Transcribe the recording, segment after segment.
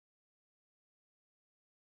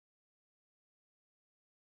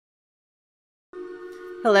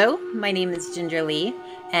Hello, my name is Ginger Leigh,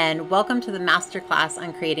 and welcome to the masterclass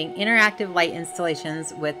on creating interactive light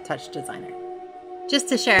installations with Touchdesigner. Just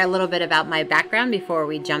to share a little bit about my background before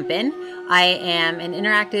we jump in, I am an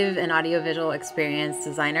interactive and audiovisual experience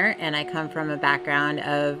designer, and I come from a background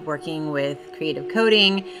of working with creative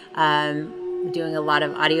coding, doing a lot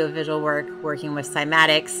of audiovisual work, working with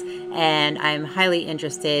cymatics, and I'm highly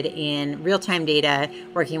interested in real-time data,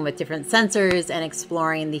 working with different sensors and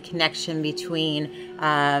exploring the connection between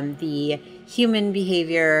the human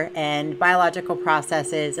behavior and biological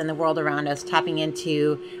processes and the world around us, tapping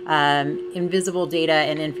into invisible data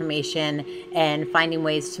and information and finding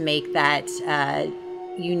ways to make that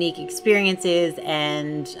unique experiences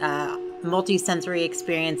and multi-sensory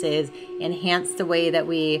experiences enhance the way that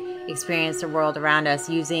we experience the world around us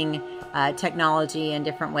using technology in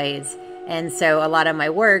different ways. And so a lot of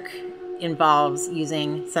my work involves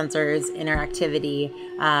using sensors, interactivity,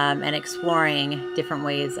 and exploring different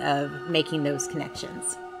ways of making those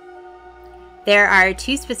connections. There are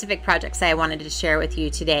two specific projects I wanted to share with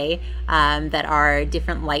you today that are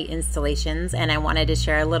different light installations, and I wanted to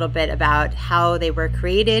share a little bit about how they were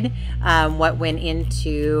created, what went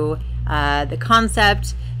into the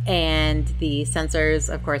concept and the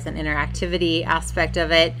sensors, of course, an interactivity aspect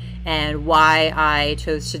of it, and why I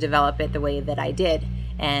chose to develop it the way that I did.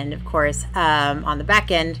 And of course, on the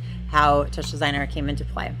back end, how Touchdesigner came into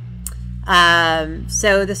play.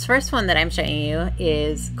 So this first one that I'm showing you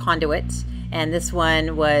is Conduit, and this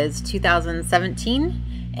one was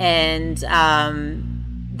 2017. And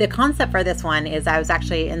the concept for this one is I was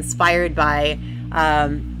actually inspired by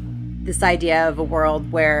this idea of a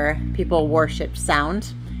world where people worship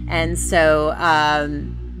sound. And so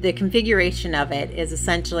the configuration of it is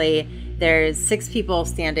essentially there's 6 people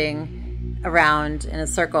standing around in a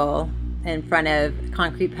circle in front of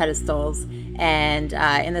concrete pedestals, and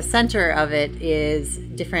in the center of it is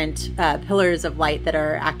different pillars of light that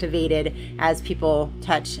are activated as people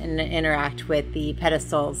touch and interact with the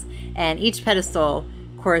pedestals, and each pedestal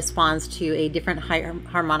corresponds to a different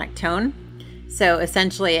harmonic tone. So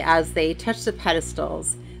essentially, as they touch the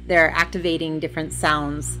pedestals, they're activating different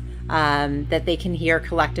sounds that they can hear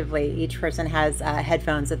collectively. Each person has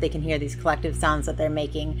headphones that they can hear these collective sounds that they're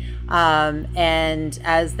making. And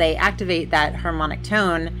as they activate that harmonic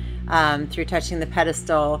tone through touching the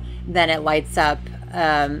pedestal, then it lights up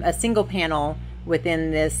a single panel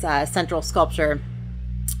within this central sculpture.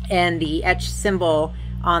 And the etched symbol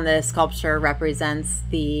on the sculpture represents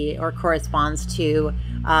or corresponds to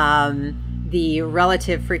the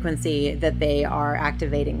relative frequency that they are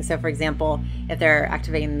activating. So for example, if they're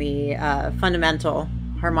activating the fundamental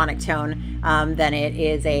harmonic tone, then it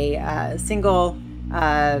is a single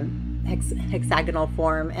hexagonal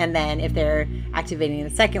form. And then if they're activating the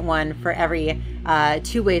second one, for every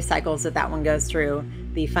 2 wave cycles that one goes through,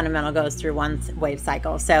 the fundamental goes through 1 wave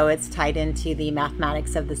cycle. So it's tied into the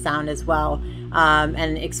mathematics of the sound as well,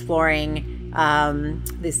 and exploring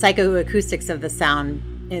the psychoacoustics of the sound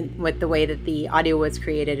with the way that the audio was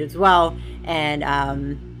created as well,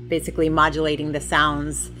 and basically modulating the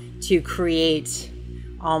sounds to create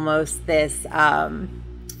almost this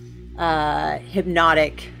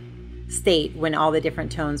hypnotic state when all the different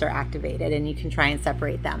tones are activated, and you can try and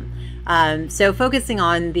separate them. So focusing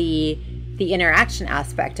on the interaction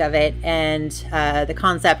aspect of it, and the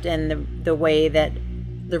concept, and the way that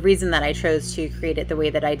the reason that I chose to create it the way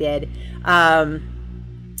that I did.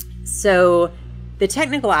 So the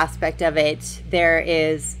technical aspect of it,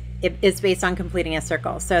 it's based on completing a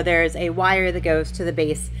circle. So there's a wire that goes to the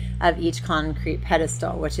base of each concrete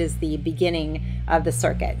pedestal, which is the beginning of the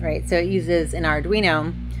circuit, right? So it uses an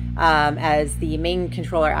Arduino as the main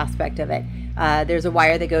controller aspect of it. There's a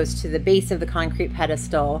wire that goes to the base of the concrete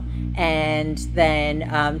pedestal, and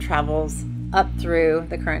then travels up through,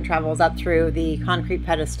 the current travels up through the concrete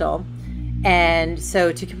pedestal. And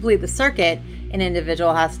so to complete the circuit, an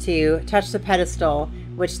individual has to touch the pedestal,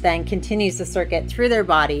 which then continues the circuit through their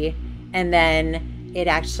body, and then it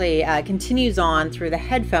actually continues on through the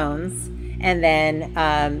headphones, and then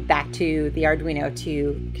back to the Arduino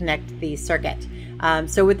to connect the circuit.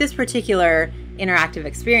 So with this particular interactive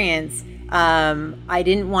experience, I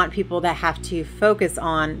didn't want people to have to focus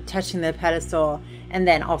on touching the pedestal and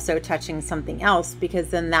then also touching something else, because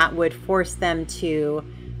then that would force them to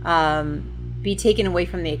be taken away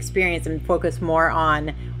from the experience and focus more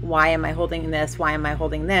on, why am I holding this? Why am I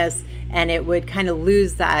holding this? And it would kind of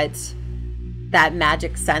lose that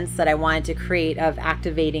magic sense that I wanted to create of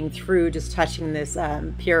activating through just touching this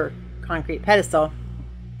pure concrete pedestal.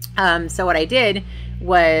 So what I did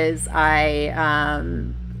was I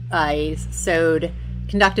sewed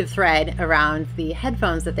conductive thread around the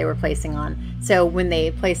headphones that they were placing on. So when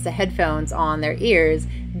they placed the headphones on their ears,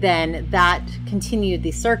 then that continued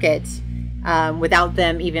the circuit without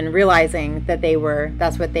them even realizing that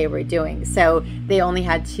that's what they were doing. So they only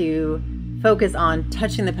had to focus on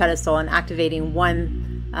touching the pedestal and activating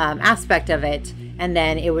one aspect of it, and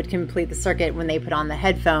then it would complete the circuit when they put on the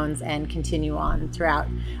headphones and continue on throughout.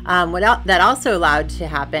 What that also allowed to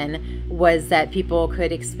happen was that people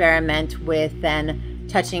could experiment with then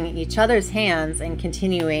touching each other's hands and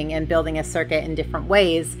continuing and building a circuit in different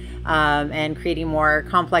ways, and creating more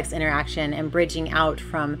complex interaction and bridging out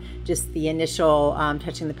from just the initial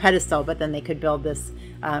touching the pedestal, but then they could build this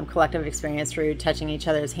collective experience through touching each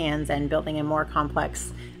other's hands and building a more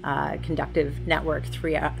complex conductive network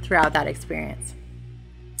throughout that experience.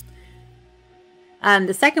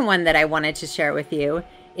 The second one that I wanted to share with you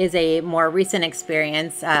is a more recent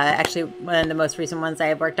experience, actually one of the most recent ones I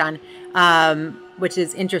have worked on, which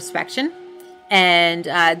is introspection. And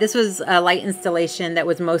this was a light installation that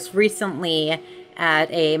was most recently at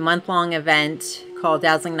a month-long event called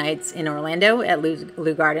Dazzling Nights in Orlando at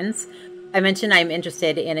Lou Gardens. I mentioned I'm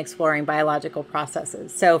interested in exploring biological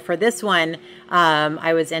processes. So for this one,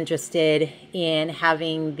 I was interested in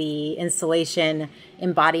having the installation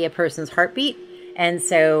embody a person's heartbeat. And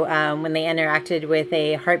so when they interacted with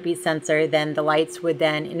a heartbeat sensor, then the lights would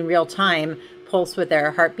then in real time pulse with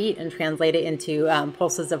their heartbeat and translate it into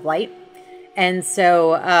pulses of light. And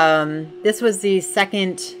so this was the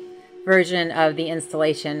second version of the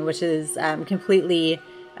installation, which is completely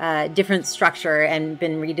different structure and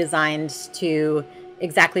been redesigned to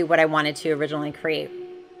exactly what I wanted to originally create.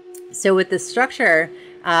 So with the structure,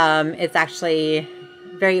 it's actually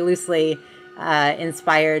very loosely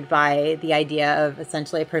inspired by the idea of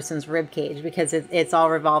essentially a person's rib cage, because it's all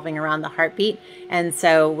revolving around the heartbeat. And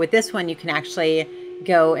so with this one, you can actually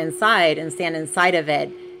go inside and stand inside of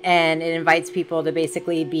it, and it invites people to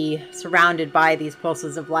basically be surrounded by these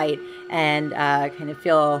pulses of light and kind of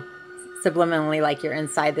feel subliminally like you're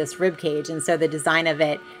inside this rib cage. And so the design of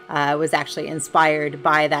it was actually inspired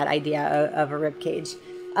by that idea of a rib cage.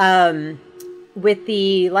 With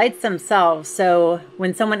the lights themselves, so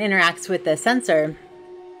when someone interacts with the sensor,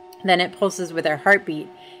 then it pulses with their heartbeat.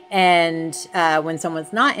 And when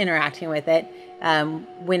someone's not interacting with it,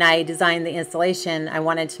 when I designed the installation, I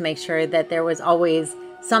wanted to make sure that there was always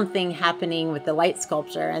something happening with the light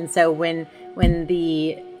sculpture. And so when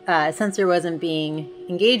the sensor wasn't being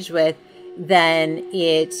engaged with, then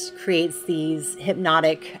it creates these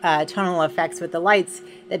hypnotic tonal effects with the lights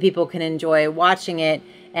that people can enjoy watching it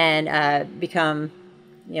and become,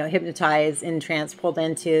 hypnotized, entranced, pulled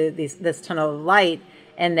into this tunnel of light.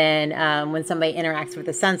 And then when somebody interacts with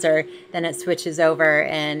the sensor, then it switches over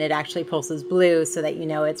and it actually pulses blue so that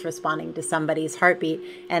it's responding to somebody's heartbeat.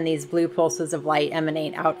 And these blue pulses of light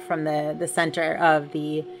emanate out from the center of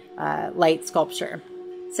the light sculpture.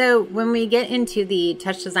 So when we get into the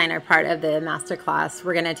Touchdesigner part of the masterclass,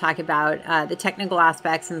 we're going to talk about the technical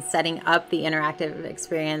aspects and setting up the interactive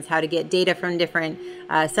experience, how to get data from different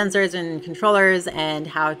sensors and controllers, and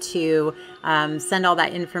how to send all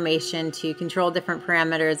that information to control different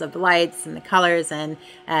parameters of the lights and the colors and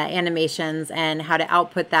animations, and how to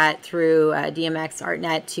output that through DMX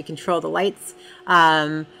ArtNet to control the lights.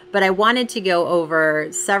 But I wanted to go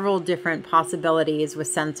over several different possibilities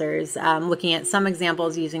with sensors, looking at some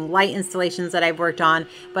examples using light installations that I've worked on,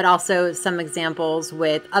 but also some examples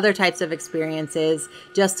with other types of experiences,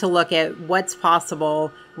 just to look at what's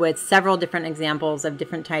possible with several different examples of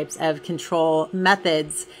different types of control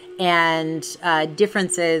methods and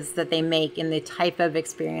differences that they make in the type of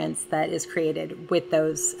experience that is created with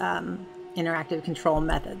those interactive control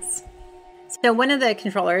methods. So one of the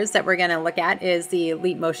controllers that we're going to look at is the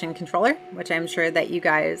Leap Motion controller, which I'm sure that you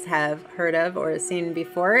guys have heard of or seen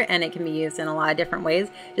before, and it can be used in a lot of different ways,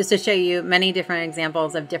 just to show you many different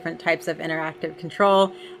examples of different types of interactive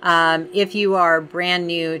control. If you are brand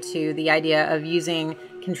new to the idea of using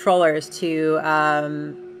controllers to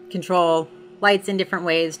control lights in different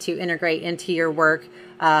ways to integrate into your work,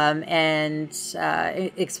 and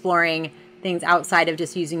exploring things outside of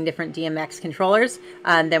just using different DMX controllers,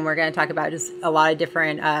 then we're going to talk about just a lot of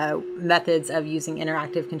different methods of using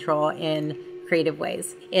interactive control in creative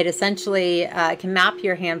ways. It essentially can map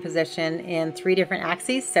your hand position in 3 different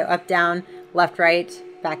axes, so up, down, left, right,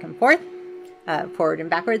 back and forth, forward and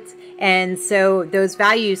backwards. And so those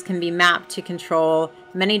values can be mapped to control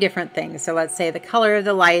many different things. So let's say the color of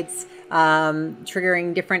the lights,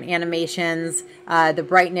 triggering different animations, the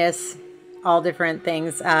brightness, all different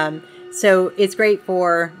things. So it's great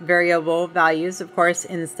for variable values, of course,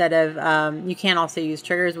 instead of, you can also use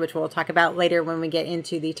triggers, which we'll talk about later when we get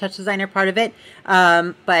into the Touchdesigner part of it.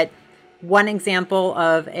 But one example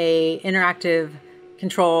of a interactive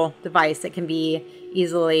control device that can be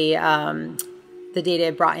easily the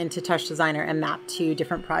data brought into Touchdesigner and mapped to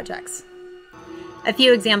different projects. A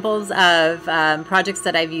few examples of projects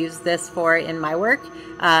that I've used this for in my work.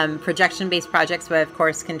 Projection-based projects, but of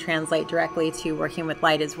course can translate directly to working with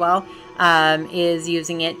light as well, is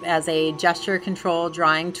using it as a gesture control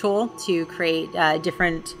drawing tool to create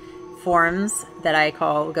different forms that I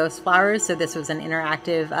call ghost flowers. So this was an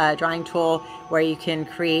interactive drawing tool where you can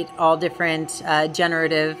create all different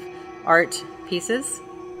generative art pieces.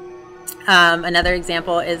 Another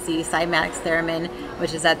example is the cymatics theremin,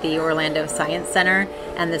 which is at the Orlando Science Center,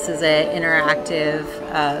 and this is an interactive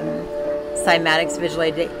cymatics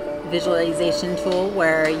visualization tool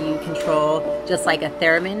where you control, just like a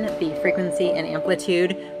theremin, the frequency and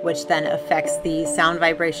amplitude, which then affects the sound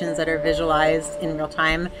vibrations that are visualized in real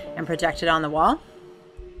time and projected on the wall.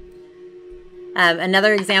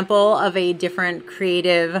 Another example of a different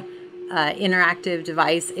creative interactive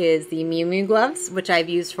device is the Mew Mew gloves, which I've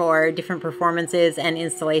used for different performances and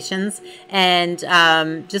installations, and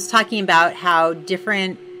just talking about how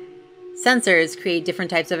different sensors create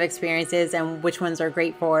different types of experiences and which ones are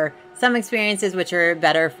great for some experiences, which are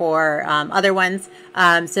better for other ones.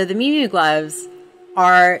 So the Mew Mew gloves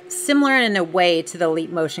are similar in a way to the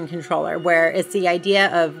Leap motion controller, where it's the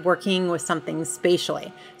idea of working with something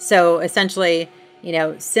spatially. So essentially, you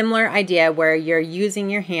know, similar idea where you're using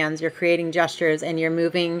your hands, you're creating gestures, and you're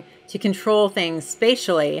moving to control things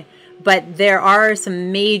spatially. But there are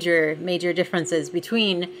some major differences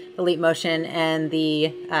between the Leap motion and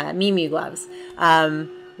the Mew Mew gloves.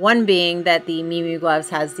 One being that the Mew Mew gloves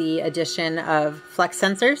has the addition of flex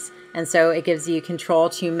sensors, and so it gives you control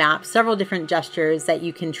to map several different gestures that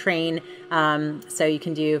you can train. So you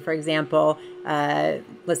can do, for example,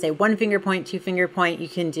 let's say 1 finger point, 2 finger point. You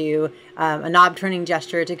can do a knob turning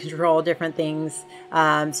gesture to control different things.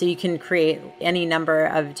 So you can create any number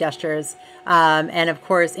of gestures. And of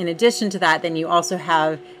course, in addition to that, then you also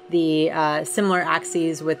have the similar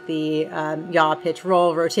axes with the yaw, pitch,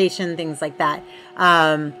 roll, rotation, things like that.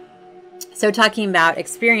 So talking about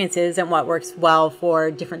experiences and what works well for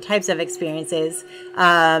different types of experiences,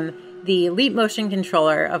 the Leap motion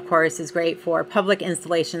controller, of course, is great for public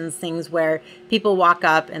installations, things where people walk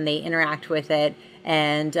up and they interact with it,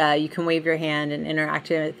 and you can wave your hand and interact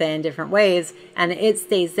with it in different ways, and it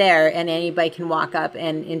stays there, and anybody can walk up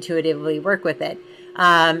and intuitively work with it.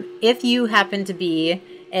 If you happen to be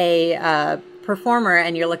a performer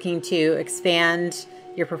and you're looking to expand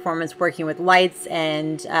your performance working with lights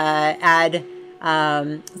and add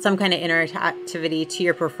some kind of interactivity to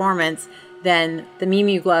your performance, then the Mew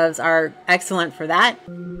Mew gloves are excellent for that.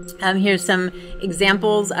 Here's some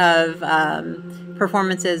examples of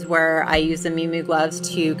performances where I use the Mew Mew gloves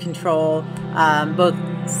to control both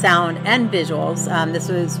sound and visuals. This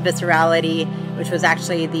was Viscerality, which was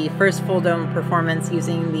actually the first full dome performance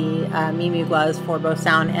using the Mew Mew gloves for both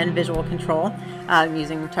sound and visual control,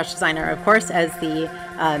 using Touchdesigner, of course, as the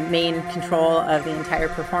main control of the entire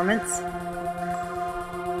performance.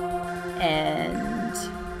 And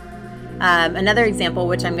another example,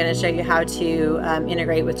 which I'm going to show you how to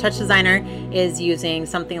integrate with Touchdesigner, is using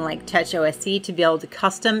something like TouchOSC to build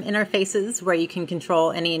custom interfaces where you can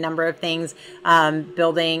control any number of things,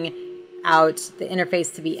 building out the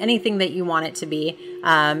interface to be anything that you want it to be,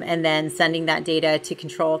 and then sending that data to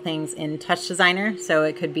control things in Touchdesigner. So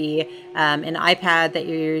it could be an iPad that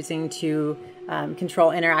you're using to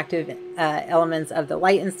control interactive elements of the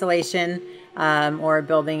light installation, or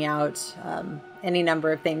building out any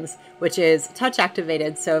number of things, which is touch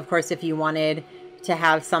activated. So of course, if you wanted to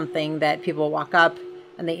have something that people walk up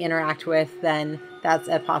and they interact with, then that's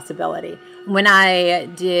a possibility. When I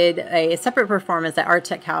did a separate performance at Art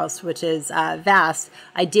Tech House, which is vast,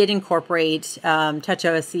 I did incorporate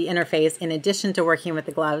TouchOSC interface in addition to working with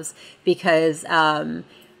the gloves, because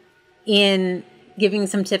in giving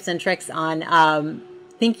some tips and tricks on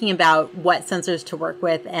thinking about what sensors to work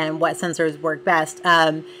with and what sensors work best,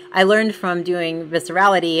 I learned from doing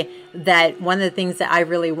Viscerality that one of the things that I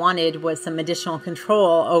really wanted was some additional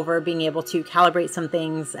control over being able to calibrate some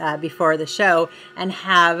things before the show and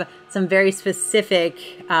have some very specific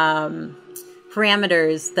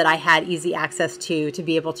parameters that I had easy access to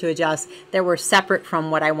be able to adjust that were separate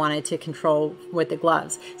from what I wanted to control with the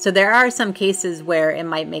gloves. So there are some cases where it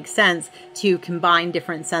might make sense to combine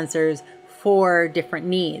different sensors for different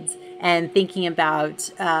needs and thinking about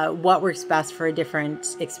what works best for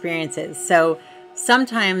different experiences. So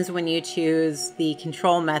sometimes when you choose the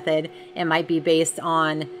control method, it might be based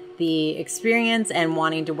on the experience and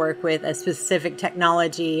wanting to work with a specific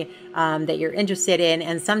technology that you're interested in.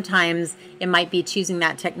 And sometimes it might be choosing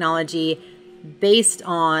that technology based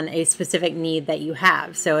on a specific need that you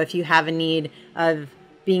have. So if you have a need of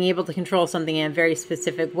being able to control something in a very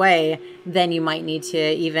specific way, then you might need to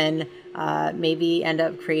even maybe end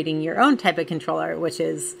up creating your own type of controller, which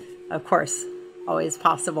is, of course, always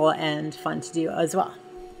possible and fun to do as well.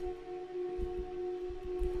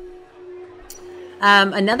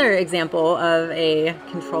 Another example of a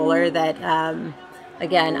controller that,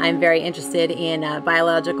 again, I'm very interested in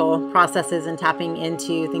biological processes and tapping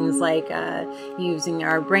into things like using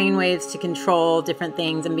our brain waves to control different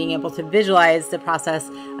things and being able to visualize the process,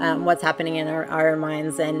 what's happening in our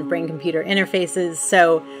minds and brain-computer interfaces.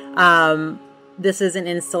 So this is an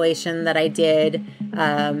installation that I did,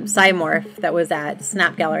 Cymorph, that was at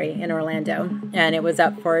Snap Gallery in Orlando, and it was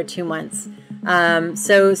up for 2 months.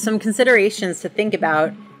 So some considerations to think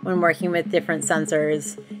about when working with different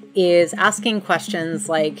sensors is asking questions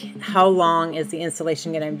like, how long is the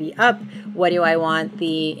installation going to be up? What do I want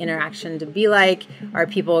the interaction to be like? Are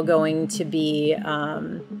people going to be,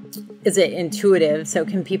 is it intuitive? So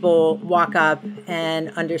can people walk up and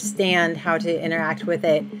understand how to interact with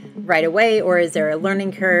it right away? Or is there a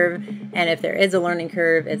learning curve? And if there is a learning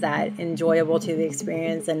curve, is that enjoyable to the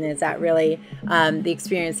experience? And is that really the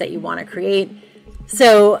experience that you want to create?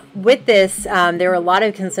 So with this, there were a lot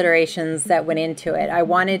of considerations that went into it. I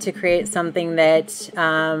wanted to create something that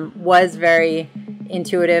was very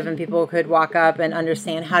intuitive and people could walk up and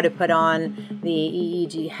understand how to put on the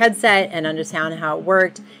EEG headset and understand how it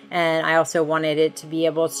worked. And I also wanted it to be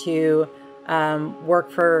able to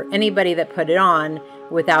work for anybody that put it on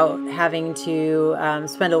without having to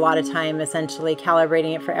spend a lot of time essentially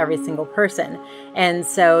calibrating it for every single person. And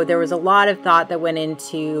so there was a lot of thought that went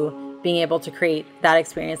into being able to create that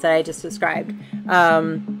experience that I just described.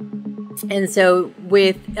 And so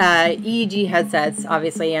with EEG headsets,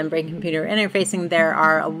 obviously, and brain-computer interfacing, there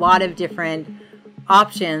are a lot of different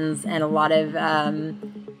options and a lot of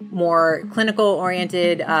more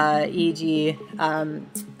clinical-oriented EEG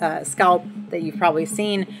scalp that you've probably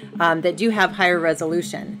seen that do have higher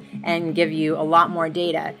resolution and give you a lot more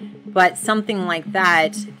data. But something like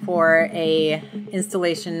that for a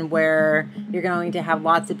installation where you're going to have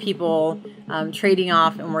lots of people trading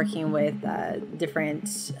off and working with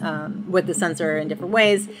different with the sensor in different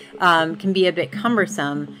ways can be a bit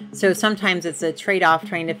cumbersome. So sometimes it's a trade-off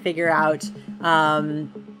trying to figure out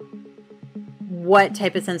what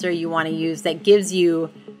type of sensor you want to use that gives you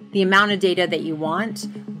the amount of data that you want,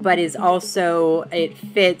 but is also, it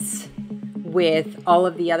fits with all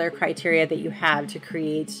of the other criteria that you have to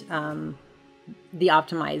create the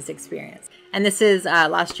optimized experience. And this is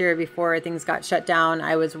last year before things got shut down.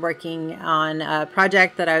 I was working on a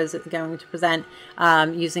project that I was going to present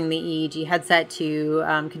using the EEG headset to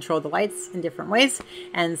control the lights in different ways.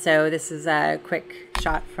 And so this is a quick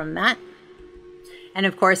shot from that. And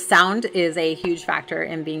of course, sound is a huge factor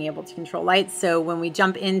in being able to control lights. So when we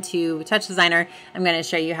jump into Touchdesigner, I'm going to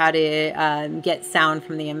show you how to get sound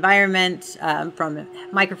from the environment, from a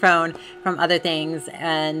microphone, from other things,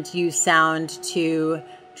 and use sound to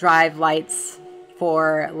drive lights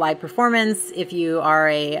for live performance. If you are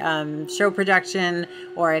a show production,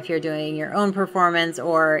 or if you're doing your own performance,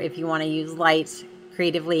 or if you want to use light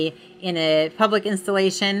creatively in a public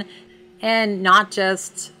installation, and not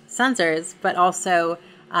just sensors, but also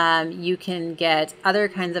you can get other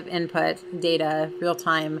kinds of input data real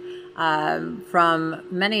time from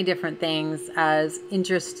many different things as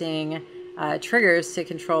interesting triggers to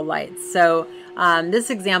control lights. So this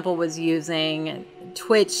example was using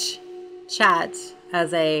Twitch chat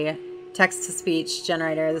as a text-to-speech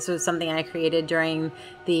generator. This was something I created during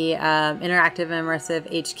the Interactive Immersive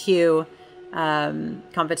HQ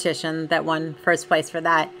competition that won first place for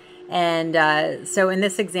that. And so in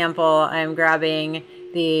this example, I'm grabbing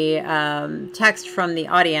the text from the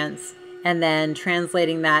audience and then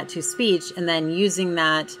translating that to speech and then using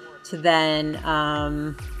that to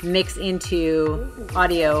then mix into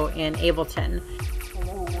audio in Ableton.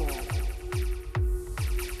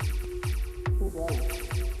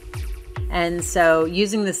 And so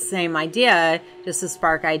using the same idea just to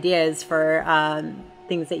spark ideas for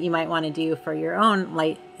things that you might want to do for your own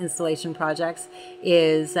light installation projects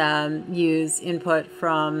is use input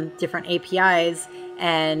from different APIs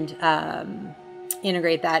and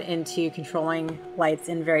integrate that into controlling lights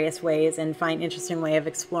in various ways and find interesting way of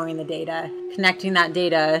exploring the data, connecting that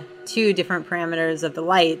data to different parameters of the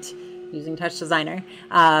light using Touchdesigner,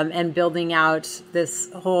 and building out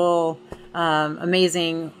this whole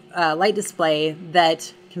amazing light display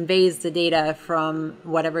that conveys the data from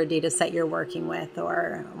whatever data set you're working with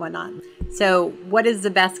or whatnot. So what is the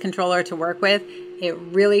best controller to work with? It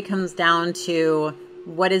really comes down to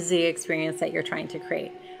what is the experience that you're trying to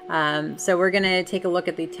create. So we're going to take a look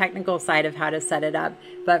at the technical side of how to set it up.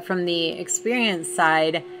 But from the experience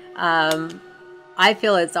side, I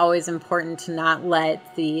feel it's always important to not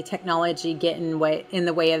let the technology get in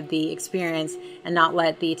the way of the experience, and not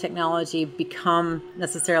let the technology become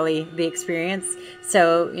necessarily the experience.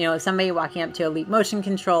 So, you know, somebody walking up to a Leap motion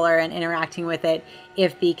controller and interacting with it,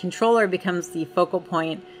 if the controller becomes the focal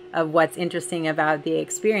point of what's interesting about the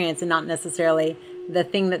experience and not necessarily the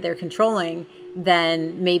thing that they're controlling,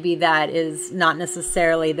 then maybe that is not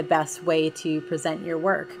necessarily the best way to present your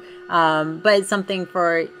work. But it's something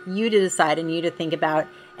for you to decide and you to think about,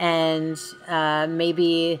 and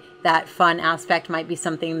maybe that fun aspect might be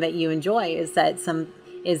something that you enjoy, is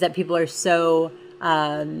that people are so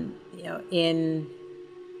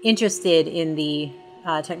interested in the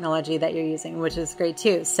technology that you're using, which is great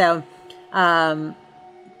too. So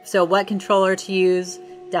what controller to use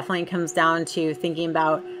definitely comes down to thinking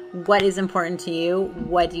about what is important to you,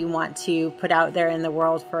 what do you want to put out there in the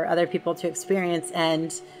world for other people to experience,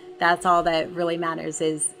 and that's all that really matters,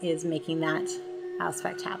 is making that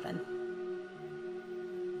aspect happen.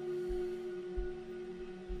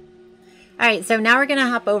 All right, so now we're going to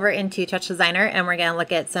hop over into Touchdesigner, and we're going to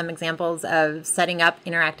look at some examples of setting up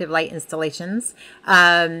interactive light installations.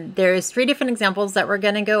 There's 3 different examples that we're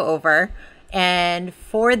going to go over. And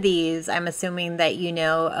for these, I'm assuming that you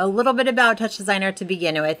know a little bit about Touchdesigner to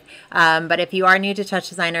begin with. But if you are new to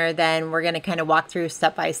Touchdesigner, then we're going to kind of walk through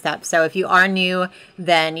step by step. So if you are new,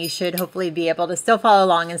 then you should hopefully be able to still follow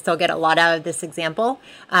along and still get a lot out of this example.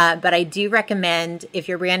 But I do recommend, if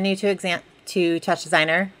you're brand new to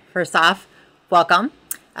Touchdesigner, first off, welcome.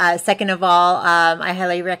 Second of all, I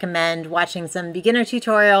highly recommend watching some beginner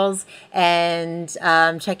tutorials and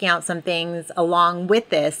checking out some things along with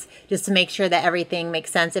this, just to make sure that everything makes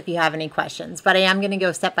sense if you have any questions. But I am going to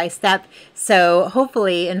go step by step, so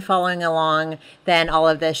hopefully in following along, then all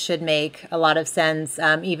of this should make a lot of sense,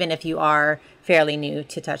 even if you are fairly new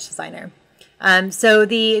to Touchdesigner. So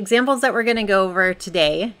the examples that we're going to go over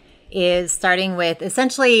today is starting with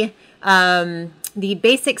essentially the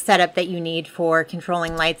basic setup that you need for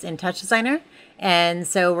controlling lights in Touchdesigner. And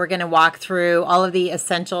so we're going to walk through all of the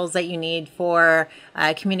essentials that you need for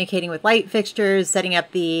communicating with light fixtures, setting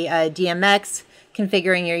up the DMX,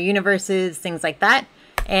 configuring your universes, things like that.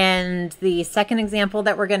 And the second example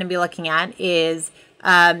that we're going to be looking at is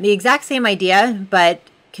the exact same idea, but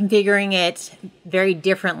configuring it very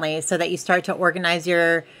differently so that you start to organize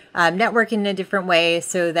your network in a different way,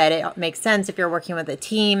 so that it makes sense if you're working with a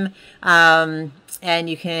team, and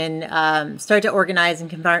you can start to organize and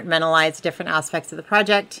compartmentalize different aspects of the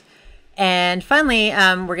project. And finally,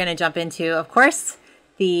 we're going to jump into, of course,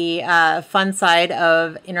 the fun side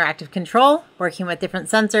of interactive control, working with different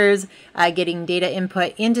sensors, getting data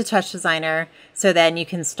input into Touchdesigner, so then you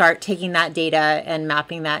can start taking that data and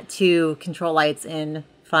mapping that to control lights in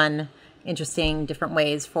fun, interesting, different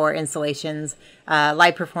ways for installations,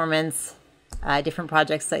 light performance, different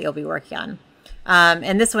projects that you'll be working on.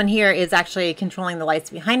 And this one here is actually controlling the lights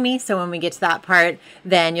behind me. So when we get to that part,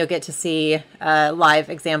 then you'll get to see a live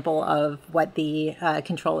example of what the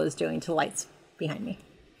control is doing to lights behind me.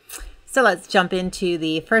 So let's jump into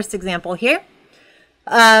the first example here.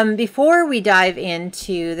 Before we dive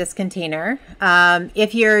into this container,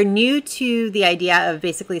 if you're new to the idea of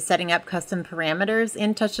basically setting up custom parameters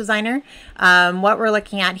in Touchdesigner, what we're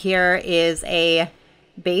looking at here is a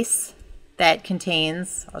base that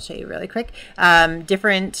contains, I'll show you really quick,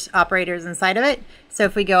 different operators inside of it. So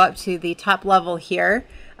if we go up to the top level here,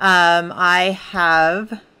 I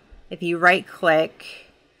have, if you right click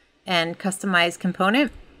and customize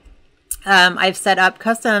component, I've set up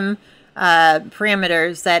custom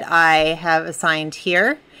parameters that I have assigned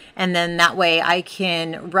here, and then that way I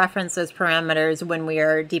can reference those parameters when we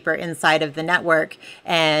are deeper inside of the network,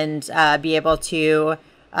 and be able to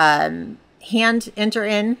hand enter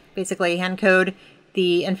in, basically hand code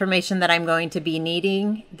the information that I'm going to be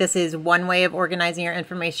needing. This is one way of organizing your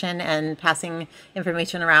information and passing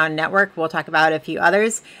information around network. We'll talk about a few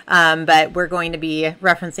others, but we're going to be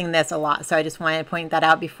referencing this a lot. So I just wanted to point that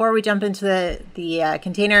out before we jump into the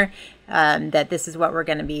container, that this is what we're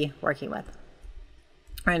going to be working with.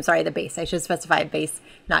 Or I'm sorry, the base. I should specify base,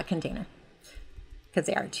 not container, because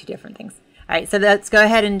they are two different things. All right, so let's go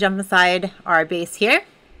ahead and jump inside our base here.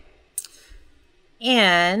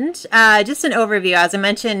 And just an overview, as I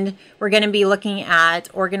mentioned, we're going to be looking at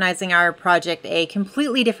organizing our project a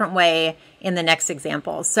completely different way in the next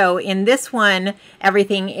example. So in this one,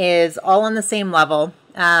 everything is all on the same level.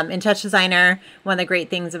 In Touchdesigner, one of the great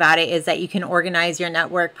things about it is that you can organize your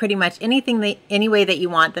network pretty much any way that you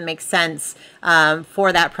want that makes sense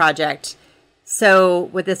for that project. So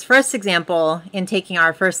with this first example, in taking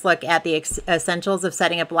our first look at the essentials of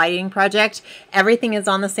setting up a lighting project, everything is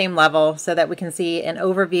on the same level so that we can see an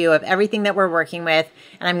overview of everything that we're working with.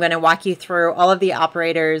 And I'm going to walk you through all of the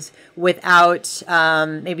operators without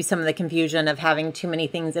maybe some of the confusion of having too many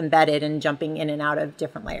things embedded and jumping in and out of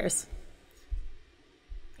different layers.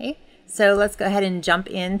 Okay, so let's go ahead and jump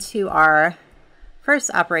into our first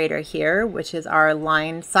operator here, which is our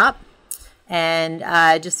line SOP. And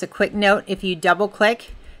just a quick note, if you double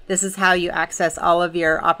click, this is how you access all of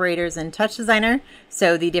your operators in Touchdesigner.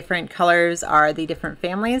 So the different colors are the different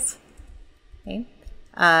families. Okay.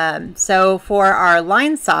 So for our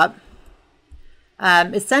line SOP,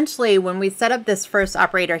 essentially when we set up this first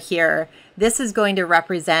operator here, this is going to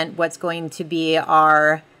represent what's going to be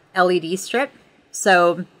our LED strip.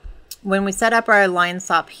 So when we set up our line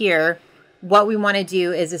SOP here, what we want to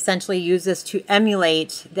do is essentially use this to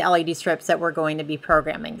emulate the LED strips that we're going to be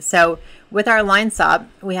programming. So with our line SOP,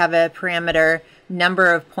 we have a parameter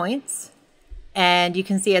number of points, and you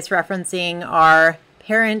can see it's referencing our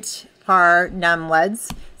parent par num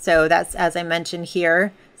LEDs. So that's, as I mentioned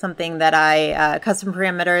here, something that I, custom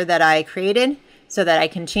parameter that I created so that I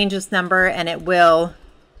can change this number and it will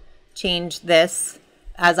change this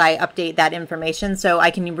as I update that information. So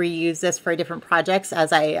I can reuse this for different projects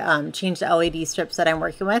as I change the LED strips that I'm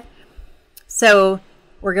working with. So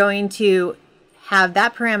we're going to have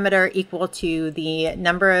that parameter equal to the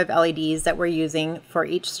number of LEDs that we're using for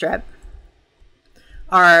each strip.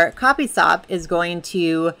 Our copy SOP is going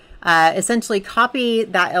to essentially copy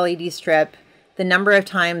that LED strip the number of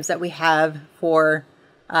times that we have for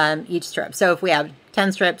each strip. So if we have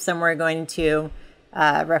 10 strips, then we're going to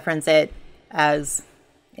reference it as,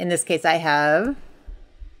 in this case, I have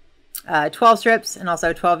 12 strips and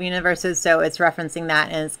also 12 universes. So it's referencing that,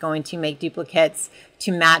 and it's going to make duplicates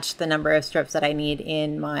to match the number of strips that I need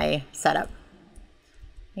in my setup.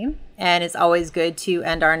 Okay. And it's always good to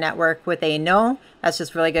end our network with a null. That's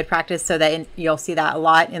just really good practice, so that you'll see that a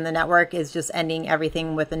lot in the network is just ending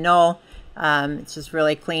everything with a null. It's just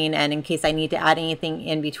really clean. And in case I need to add anything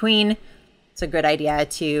in between, it's a good idea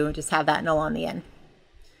to just have that null on the end.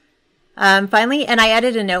 Finally, and I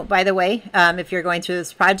added a note, by the way, if you're going through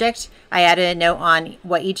this project, I added a note on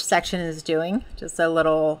what each section is doing, just a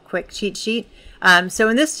little quick cheat sheet. So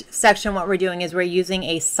in this section, what we're doing is we're using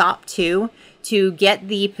a SOP2 to get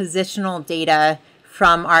the positional data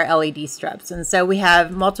from our LED strips. And so we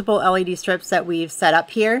have multiple LED strips that we've set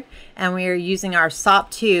up here, and we are using our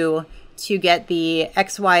SOP2 to get the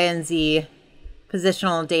X, Y, and Z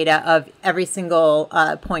positional data of every single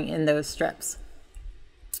point in those strips.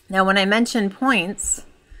 Now, when I mention points,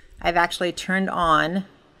 I've actually turned on,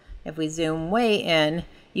 if we zoom way in,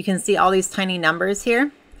 you can see all these tiny numbers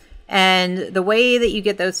here. And the way that you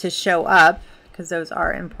get those to show up, because those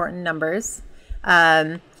are important numbers,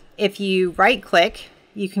 if you right click,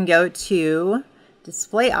 you can go to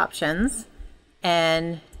display options,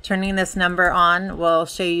 and turning this number on will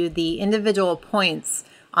show you the individual points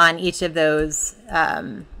on each of those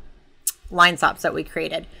line SOPs that we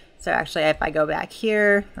created. So actually, if I go back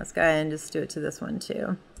here, let's go ahead and just do it to this one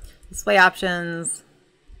too. Display options,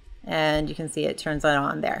 and you can see it turns it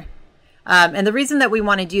on there. And the reason that we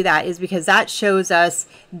want to do that is because that shows us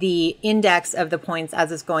the index of the points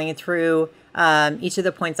as it's going through each of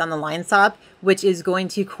the points on the line SOP, which is going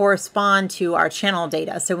to correspond to our channel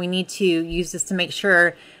data. So we need to use this to make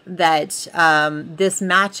sure that this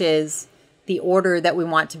matches the order that we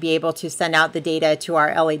want to be able to send out the data to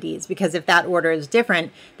our LEDs. Because if that order is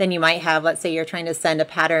different, then you might have, let's say you're trying to send a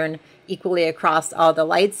pattern equally across all the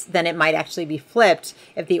lights, then it might actually be flipped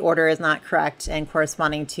if the order is not correct and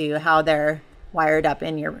corresponding to how they're wired up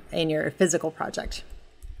in your physical project.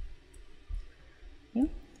 Okay.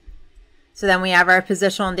 So then we have our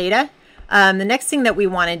positional data. The next thing that we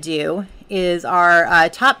want to do is our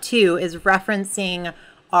top two is referencing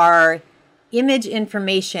our image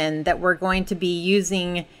information that we're going to be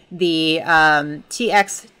using the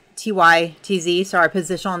TX, TY, TZ, so our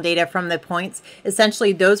positional data from the points.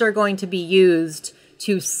 Essentially, those are going to be used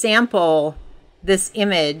to sample this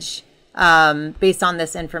image based on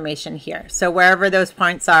this information here. So wherever those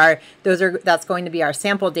points are, that's going to be our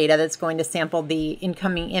sample data that's going to sample the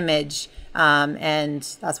incoming image, and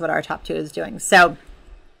that's what our top two is doing. So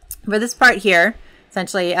for this part here,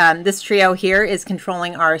 essentially, this trio here is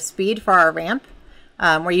controlling our speed for our ramp.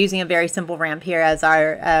 We're using a very simple ramp here as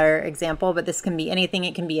our example, but this can be anything.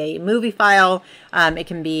 It can be a movie file. It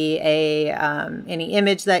can be any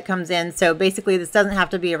image that comes in. So basically this doesn't have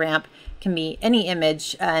to be a ramp. It can be any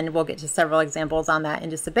image, and we'll get to several examples on that in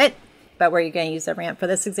just a bit, but we're going to use a ramp for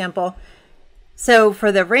this example. So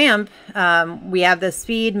for the ramp, we have the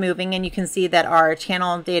speed moving, and you can see that our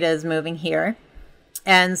channel data is moving here.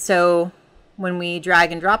 And so when we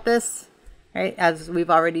drag and drop this, right, as we've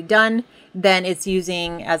already done, then it's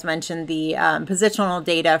using, as mentioned, the positional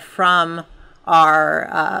data from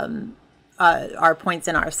our points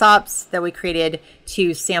in our SOPs that we created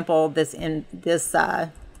to sample this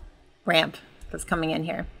ramp that's coming in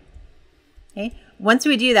here. Okay. Once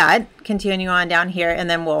we do that, continue on down here, and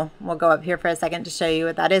then we'll go up here for a second to show you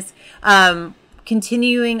what that is.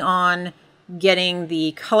 Continuing on getting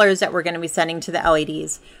the colors that we're going to be sending to the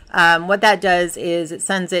LEDs. What that does is it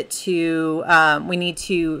sends it to, we need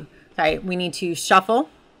to shuffle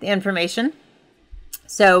the information.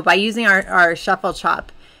 So by using our shuffle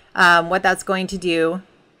chop, what that's going to do,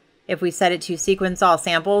 if we set it to sequence all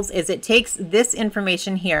samples, is it takes this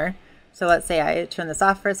information here. So let's say I turn this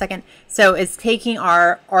off for a second. So it's taking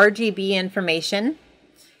our RGB information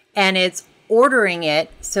and it's ordering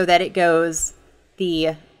it so that it goes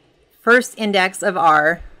the first index of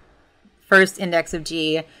R, first index of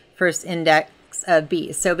G, first index of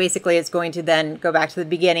B. So basically it's going to then go back to the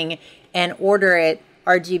beginning and order it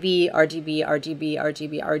RGB, RGB, RGB,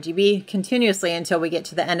 RGB, RGB continuously until we get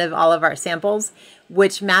to the end of all of our samples,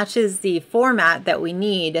 which matches the format that we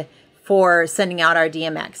need for sending out our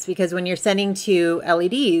DMX. Because when you're sending to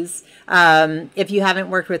LEDs, if you haven't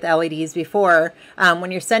worked with LEDs before,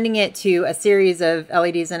 when you're sending it to a series of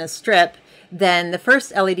LEDs in a strip, then the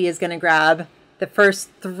first LED is going to grab the first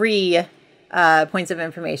 3 points of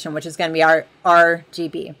information, which is going to be our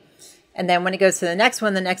RGB. And then when it goes to the next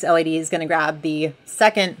one, the next LED is going to grab the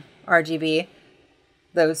second RGB,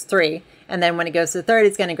 those 3. And then when it goes to the third,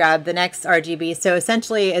 it's going to grab the next RGB. So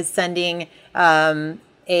essentially it's sending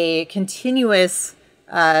a continuous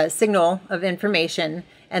signal of information,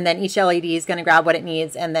 and then each LED is going to grab what it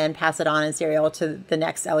needs and then pass it on in serial to the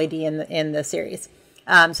next LED in the series.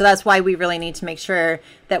 So that's why we really need to make sure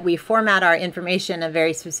that we format our information a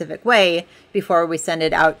very specific way before we send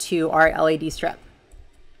it out to our LED strip.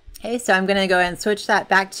 Okay, so I'm going to go ahead and switch that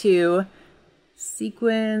back to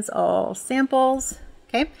sequence all samples.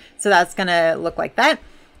 Okay, so that's going to look like that.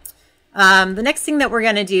 The next thing that we're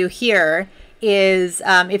going to do here is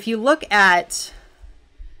if you look at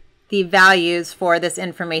the values for this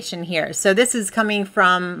information here. So this is coming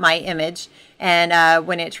from my image, and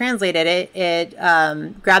when it translated it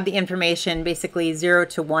grabbed the information basically 0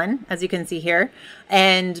 to 1, as you can see here.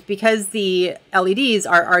 And because the LEDs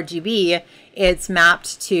are RGB, it's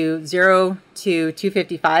mapped to 0 to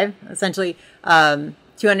 255, essentially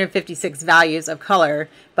 256 values of color,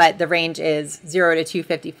 but the range is 0 to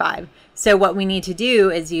 255. So what we need to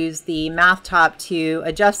do is use the math top to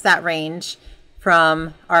adjust that range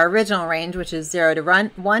from our original range, which is 0 to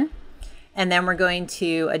 1. And then we're going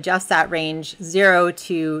to adjust that range 0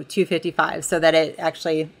 to 255 so that it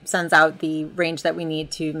actually sends out the range that we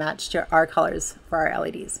need to match to our colors for our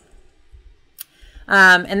LEDs.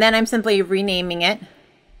 And then I'm simply renaming it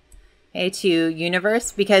to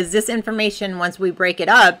universe, because this information, once we break it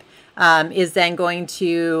up, is then going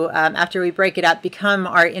to, after we break it up, become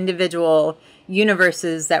our individual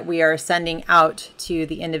universes that we are sending out to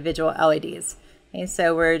the individual LEDs. Okay,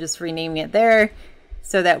 so we're just renaming it there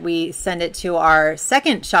so that we send it to our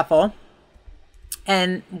second shuffle.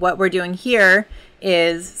 And what we're doing here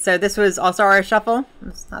is, so this was also our shuffle.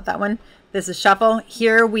 It's not that one. This is shuffle.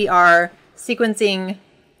 Here we are sequencing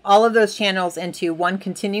all of those channels into one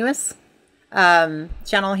continuous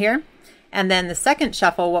channel here. And then the second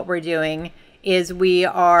shuffle, what we're doing is we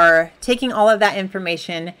are taking all of that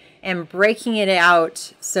information and breaking it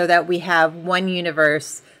out so that we have one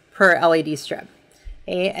universe per LED strip.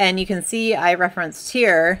 Okay? And you can see I referenced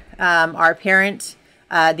here our parent,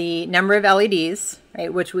 the number of LEDs,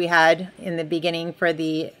 right, which we had in the beginning for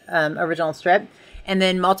the original strip, and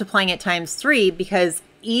then multiplying it times 3 because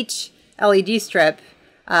each LED strip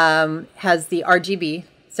has the RGB.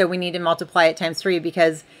 So we need to multiply it times 3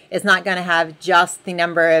 because it's not going to have just the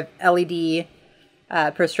number of LED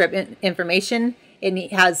per strip information.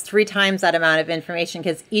 It has 3 times that amount of information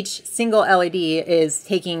because each single LED is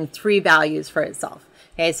taking 3 values for itself.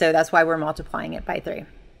 Okay, so that's why we're multiplying it by 3.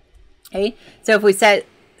 Okay, so if we set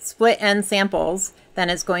split end samples, then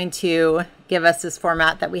it's going to give us this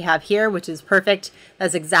format that we have here, which is perfect.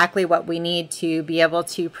 That's exactly what we need to be able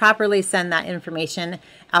to properly send that information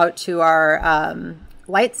out to our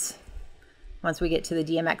lights once we get to the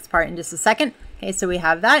DMX part in just a second. Okay, so we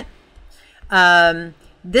have that.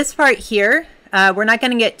 This part here, we're not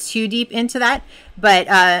going to get too deep into that, but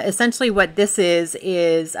essentially what this is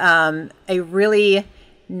a really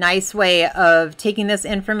nice way of taking this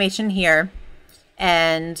information here,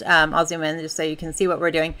 and I'll zoom in just so you can see what we're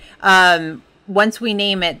doing. Once we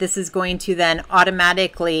name it, this is going to then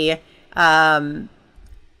automatically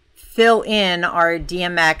fill in our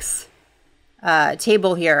DMX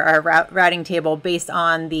table here, our routing table, based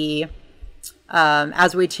on the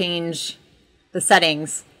as we change the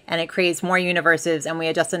settings, and it creates more universes, and we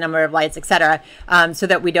adjust the number of lights, etc., so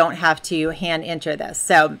that we don't have to hand enter this.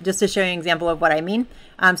 So just to show you an example of what I mean.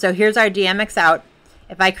 So here's our DMX out.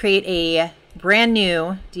 If I create a brand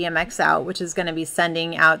new DMX out, which is going to be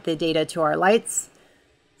sending out the data to our lights.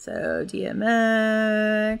 So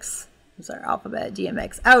DMX, is our alphabet,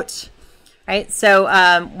 DMX out. Right, so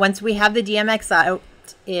once we have the DMX out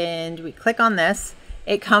and we click on this,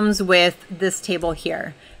 it comes with this table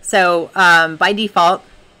here. So by default,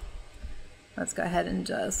 let's go ahead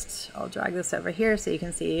and I'll drag this over here so you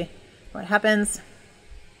can see what happens.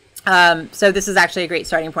 So this is actually a great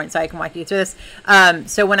starting point, so I can walk you through this.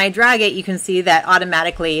 So when I drag it, you can see that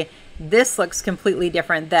automatically this looks completely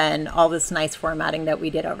different than all this nice formatting that we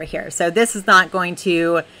did over here. So this is not going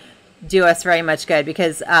to do us very much good,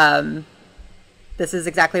 because this is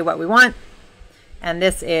exactly what we want, and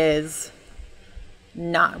this is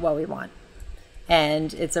not what we want.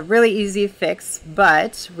 And it's a really easy fix,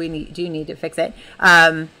 but we do need to fix it.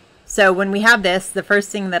 So when we have this, the first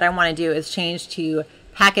thing that I want to do is change to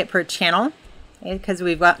packet per channel, because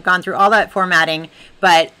we've gone through all that formatting,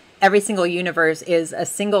 but every single universe is a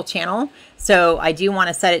single channel. So I do want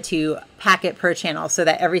to set it to packet per channel so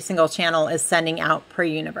that every single channel is sending out per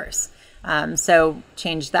universe. So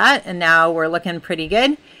change that, and now we're looking pretty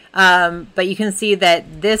good. But you can see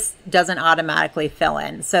that this doesn't automatically fill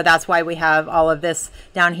in. So that's why we have all of this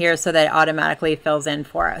down here, so that it automatically fills in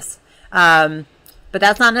for us. But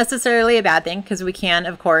that's not necessarily a bad thing, because we can,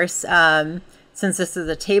 of course, since this is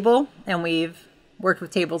a table, and we've worked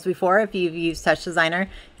with tables before, if you've used Touchdesigner,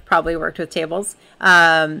 you've probably worked with tables.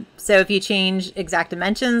 So if you change exact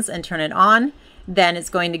dimensions and turn it on, then it's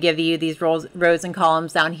going to give you these rows and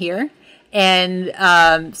columns down here.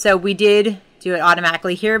 And so we did do it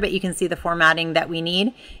automatically here, but you can see the formatting that we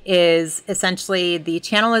need is essentially the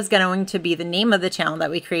channel is going to be the name of the channel that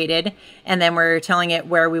we created, and then we're telling it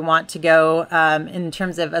where we want to go in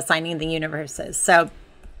terms of assigning the universes. So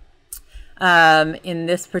in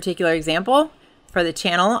this particular example, for the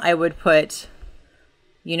channel, I would put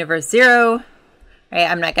universe 0. Right?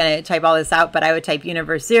 I'm not going to type all this out, but I would type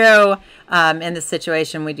universe 0. In this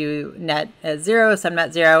situation, we do net as 0,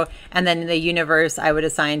 subnet 0, and then the universe I would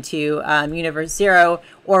assign to universe 0,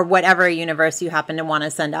 or whatever universe you happen to want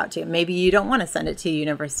to send out to. Maybe you don't want to send it to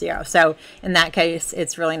universe 0. So in that case,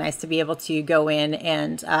 it's really nice to be able to go in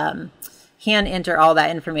and hand enter all that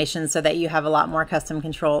information so that you have a lot more custom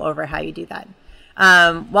control over how you do that.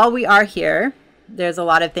 While we are here, there's a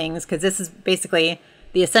lot of things, because this is basically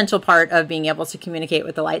the essential part of being able to communicate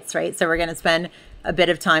with the lights, right? So we're going to spend a bit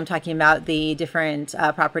of time talking about the different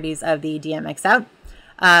properties of the DMX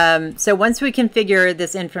out. So once we configure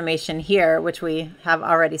this information here, which we have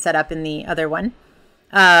already set up in the other one,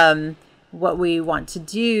 what we want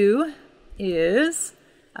do is,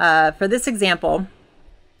 for this example,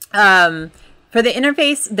 for the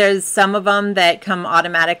interface, there's some of them that come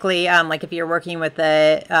automatically, like if you're working with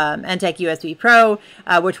the NTEC USB Pro,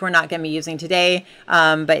 which we're not going to be using today,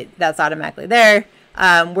 but that's automatically there.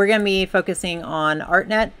 We're going to be focusing on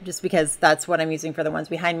ArtNet, just because that's what I'm using for the ones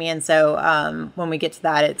behind me. And so when we get to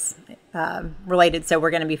that, it's related. So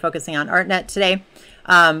we're going to be focusing on ArtNet today.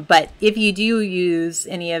 But if you do use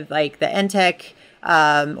any of like the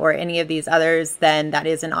NTEC or any of these others, then that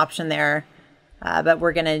is an option there. But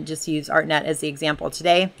we're going to just use ArtNet as the example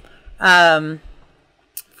today. So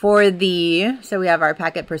we have our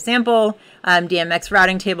packet per sample. DMX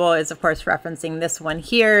routing table is, of course, referencing this one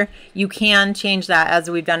here. You can change that as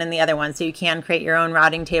we've done in the other one. So you can create your own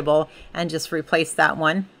routing table and just replace that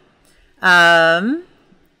one.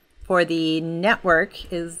 For the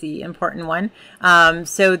network is the important one.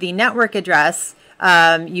 So the network address,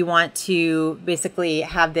 you want to basically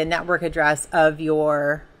have the network address of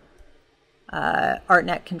your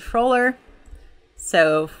ArtNet controller.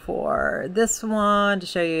 So for this one, to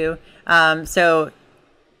show you, so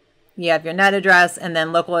you have your net address and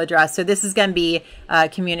then local address. So this is going to be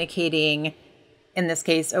communicating, in this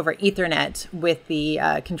case, over Ethernet with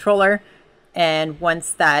the controller. And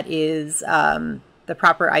once that is the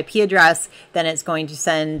proper IP address, then it's going to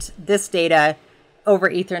send this data over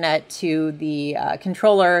Ethernet to the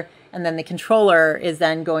controller, and then the controller is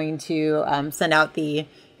then going to send out the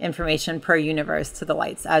information per universe to the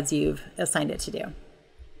lights as you've assigned it to do.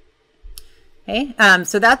 Okay,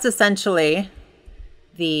 so that's essentially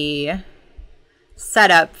the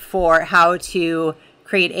setup for how to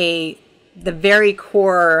create the very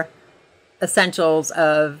core essentials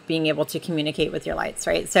of being able to communicate with your lights,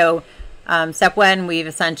 right? So step one, we've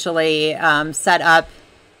essentially set up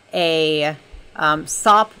a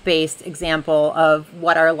SOP-based example of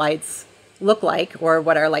what our lights look like, or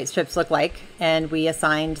what our light strips look like, and we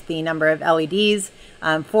assigned the number of LEDs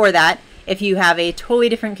for that. If you have a totally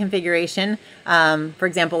different configuration, for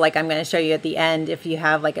example, like I'm going to show you at the end, if you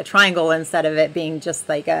have like a triangle instead of it being just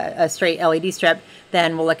like a straight LED strip,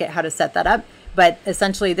 then we'll look at how to set that up. But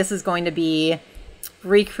essentially this is going to be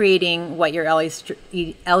recreating what your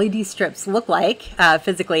LED strips look like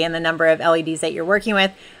physically, and the number of LEDs that you're working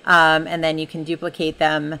with, and then you can duplicate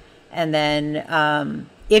them. And then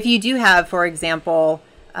if you do have, for example,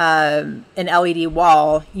 an LED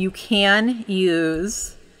wall, you can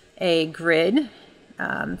use a grid.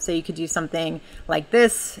 So you could do something like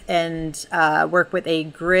this and work with a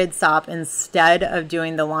grid SOP instead of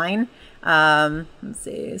doing the line. Let's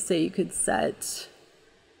see, so you could set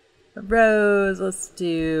the rows. Let's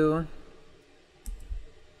do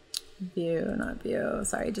view, not view,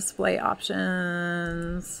 sorry, display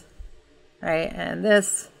options, right? And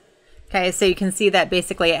this, okay, so you can see that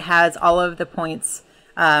basically it has all of the points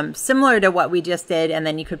similar to what we just did, and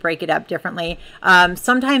then you could break it up differently.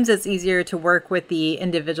 Sometimes it's easier to work with the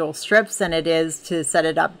individual strips than it is to set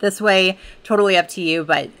it up this way. Totally up to you,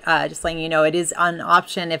 but just letting you know, it is an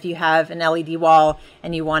option. If you have an LED wall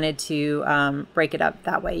and you wanted to break it up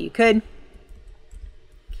that way, you could.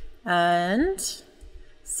 And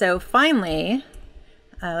so finally,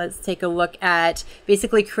 let's take a look at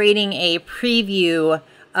basically creating a preview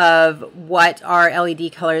of what our LED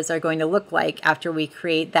colors are going to look like after we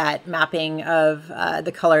create that mapping of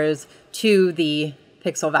the colors to the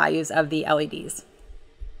pixel values of the LEDs.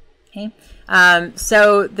 Okay,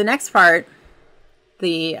 so the next part,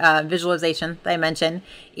 the visualization that I mentioned,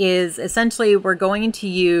 is essentially we're going to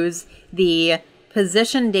use the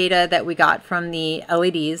position data that we got from the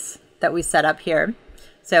LEDs that we set up here.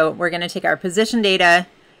 So we're going to take our position data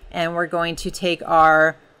and we're going to take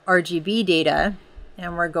our RGB data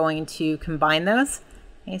and we're going to combine those.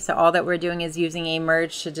 Okay, so all that we're doing is using a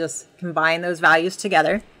merge to just combine those values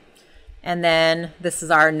together. And then this is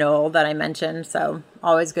our null that I mentioned. So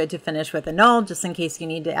always good to finish with a null just in case you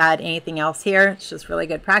need to add anything else here. It's just really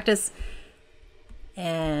good practice.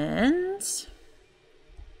 And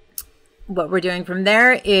what we're doing from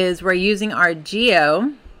there is we're using our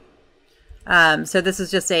geo. So this is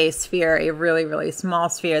just a sphere, a really, really small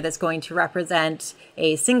sphere that's going to represent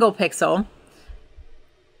a single pixel,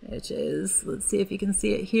 which is, let's see if you can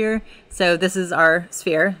see it here. So this is our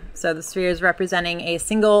sphere. So the sphere is representing a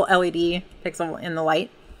single LED pixel in the light.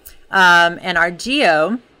 And our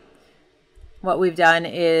geo, what we've done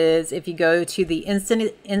is if you go to the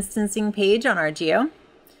instancing page on our geo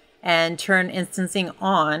and turn instancing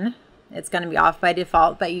on, it's going to be off by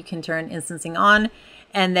default, but you can turn instancing on.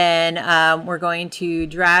 And then we're going to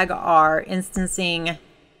drag our instancing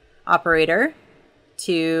operator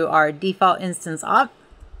to our default instance op.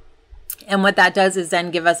 And what that does is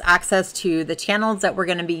then give us access to the channels that we're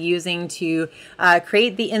going to be using to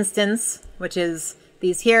create the instance, which is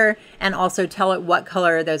these here, and also tell it what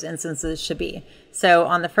color those instances should be. So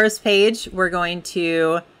on the first page, we're going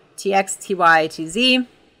to TX, TY, TZ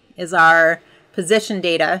is our position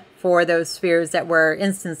data for those spheres that we're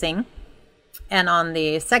instancing. And on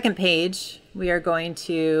the second page, we are going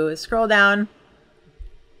to scroll down,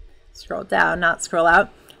 not scroll out,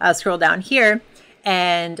 scroll down here,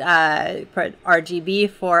 and put RGB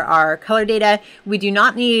for our color data. We do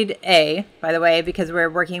not need A, by the way, because we're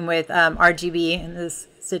working with RGB in this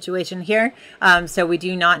situation here. So we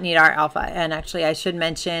do not need our alpha. And actually, I should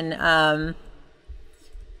mention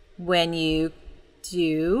when you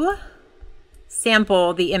do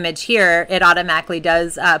sample the image here, it automatically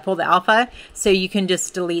does pull the alpha. So you can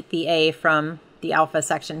just delete the A from the alpha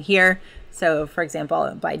section here. So for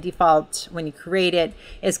example, by default, when you create it,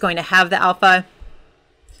 it's going to have the alpha.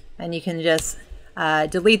 And you can just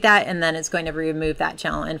delete that, and then it's going to remove that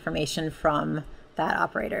channel information from that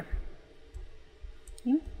operator.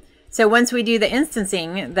 Okay. So once we do the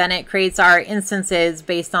instancing, then it creates our instances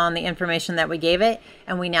based on the information that we gave it.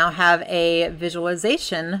 And we now have a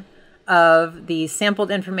visualization of the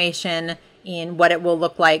sampled information in what it will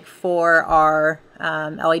look like for our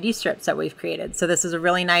LED strips that we've created. So this is a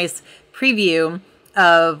really nice preview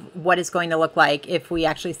of what it's going to look like if we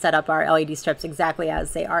actually set up our LED strips exactly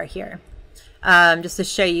as they are here. just to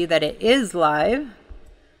show you that it is live,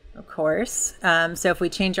 of course. So if we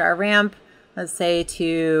change our ramp, let's say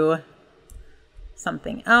to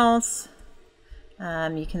something else,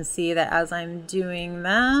 you can see that as I'm doing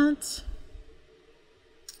that,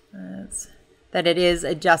 that it is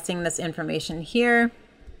adjusting this information here.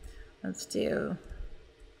 Let's do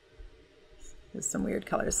some weird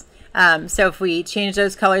colors. So if we change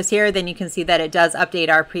those colors here, then you can see that it does update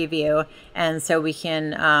our preview. And so we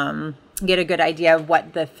can get a good idea of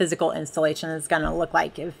what the physical installation is going to look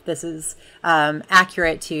like, if this is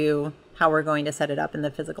accurate to how we're going to set it up in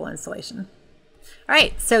the physical installation. All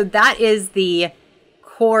right, so that is the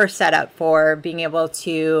core setup for being able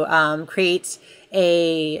to create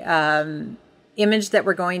a image that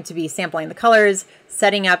we're going to be sampling the colors,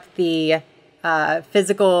 setting up the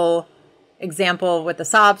physical example with the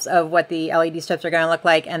SOPs of what the LED strips are going to look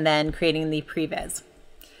like, and then creating the previs.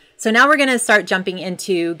 So now we're going to start jumping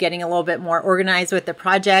into getting a little bit more organized with the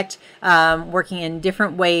project, working in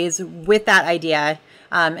different ways with that idea.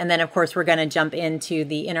 And then of course we're going to jump into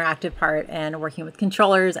the interactive part and working with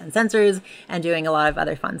controllers and sensors and doing a lot of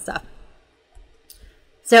other fun stuff.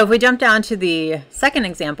 So if we jump down to the second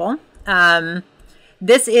example,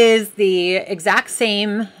 this is the exact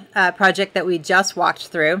same project that we just walked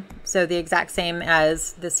through. So the exact same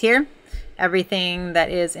as this here. Everything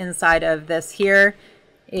that is inside of this here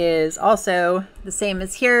is also the same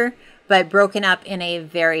as here, but broken up in a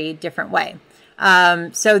very different way.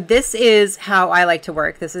 So this is how I like to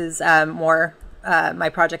work. This is more my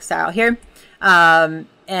project style here.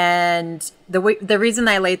 And the reason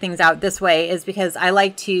I lay things out this way is because I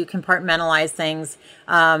like to compartmentalize things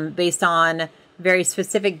based on very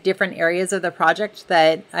specific different areas of the project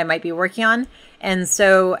that I might be working on. And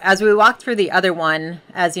so as we walked through the other one,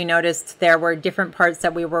 as you noticed, there were different parts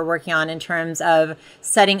that we were working on in terms of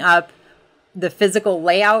setting up the physical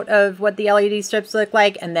layout of what the LED strips look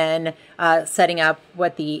like, and then setting up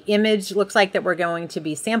what the image looks like that we're going to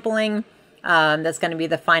be sampling. That's going to be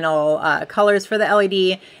the final colors for the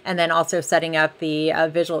LED, and then also setting up the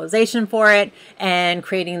visualization for it and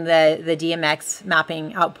creating the DMX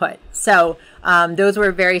mapping output. So those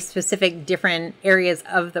were very specific different areas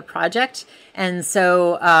of the project. And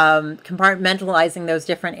so compartmentalizing those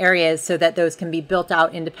different areas so that those can be built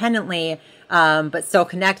out independently, but still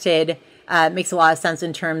connected, makes a lot of sense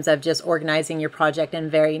in terms of just organizing your project in a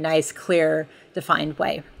very nice, clear, defined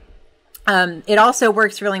way. It also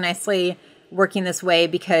works really nicely working this way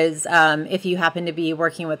because if you happen to be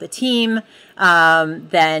working with a team,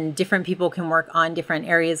 then different people can work on different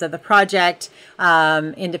areas of the project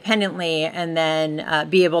independently, and then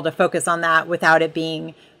be able to focus on that without it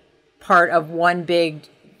being part of one big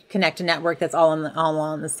connected network that's all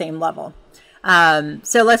on the same level.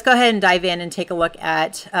 So let's go ahead and dive in and take a look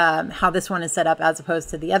at how this one is set up as opposed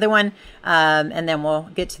to the other one, and then we'll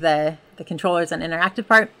get to the controllers and interactive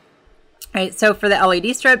part. All right, so for the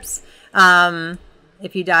LED strips,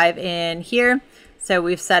 if you dive in here, so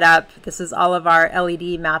we've set up, this is all of our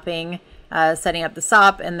LED mapping, setting up the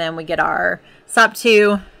SOP, and then we get our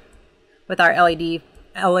SOP2 with our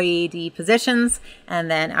LED positions, and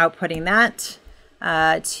then outputting that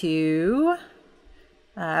to,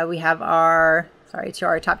 we have our, to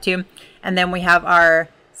our top two, and then we have our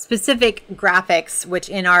specific graphics, which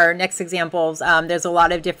in our next examples, there's a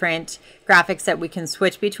lot of different graphics that we can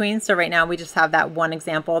switch between. So right now we just have that one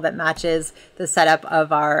example that matches the setup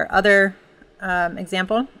of our other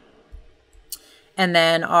example. And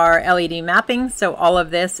then our LED mapping. So all of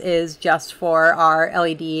this is just for our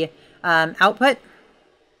LED output.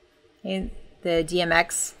 Okay. The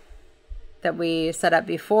DMX that we set up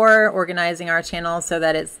before, organizing our channel so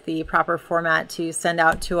that it's the proper format to send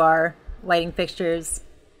out to our lighting fixtures.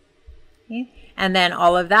 Okay. And then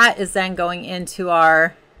all of that is then going into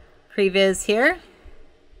our previs here.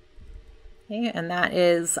 Okay. And that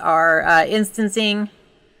is our instancing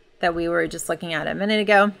that we were just looking at a minute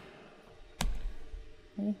ago.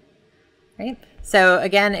 Okay. Right. So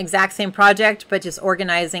again, exact same project, but just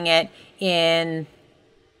organizing it in,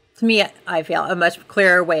 to me, I feel, a much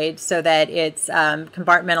clearer way so that it's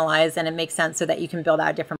compartmentalized and it makes sense so that you can build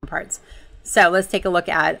out different parts. So let's take a look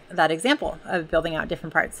at that example of building out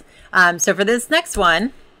different parts. So for this next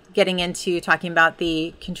one, getting into talking about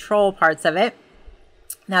the control parts of it,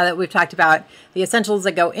 now that we've talked about the essentials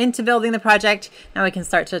that go into building the project, now we can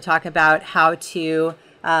start to talk about how to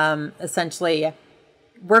essentially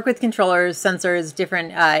work with controllers, sensors,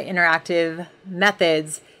 different interactive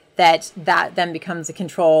methods that then becomes a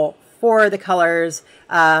control for the colors,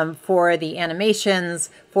 for the animations,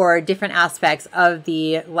 for different aspects of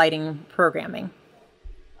the lighting programming.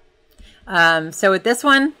 So with this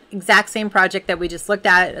one, exact same project that we just looked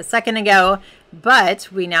at a second ago, but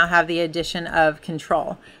we now have the addition of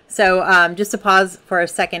control. So just to pause for a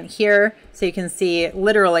second here so you can see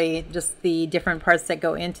literally just the different parts that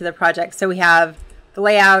go into the project. So we have the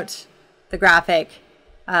layout, the graphic,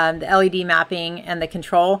 the LED mapping, and the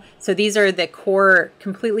control. So these are the core,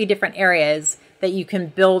 completely different areas that you can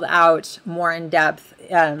build out more in depth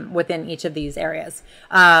within each of these areas.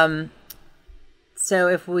 So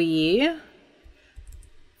if we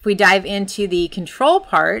dive into the control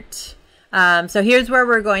part, so here's where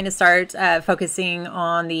we're going to start focusing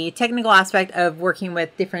on the technical aspect of working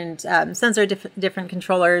with different different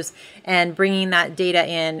controllers and bringing that data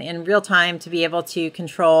in real time to be able to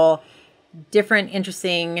control different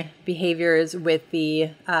interesting behaviors with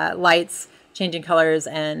the lights, changing colors,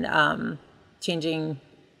 and changing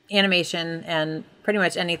animation, and pretty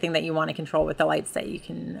much anything that you want to control with the lights that you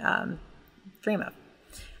can dream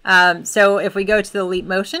of. So if we go to the leap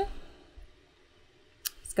motion,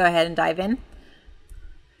 let's go ahead and dive in.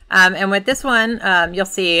 And with this one, you'll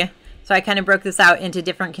see, so I kind of broke this out into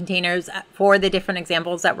different containers for the different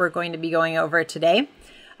examples that we're going to be going over today.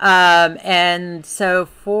 And so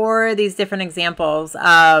for these different examples,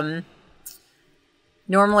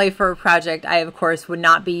 normally for a project, I of course would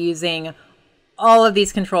not be using all of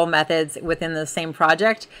these control methods within the same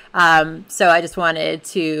project. So I just wanted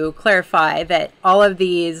to clarify that all of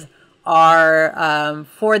these are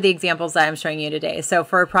for the examples that I'm showing you today. So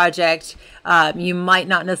for a project, you might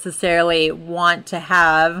not necessarily want to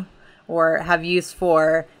have or have use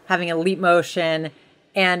for having a leap motion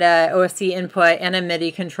and a OSC input and a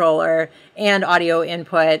MIDI controller and audio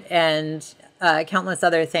input and countless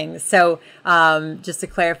other things. So just to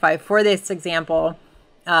clarify, for this example,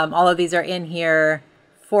 all of these are in here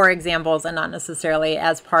for examples and not necessarily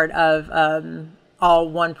as part of all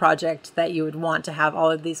one project that you would want to have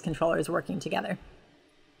all of these controllers working together.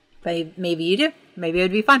 But maybe you do. Maybe it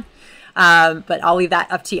would be fun. But I'll leave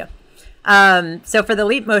that up to you. So for the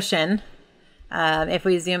leap motion, if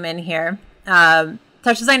we zoom in here,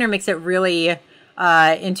 Touchdesigner makes it really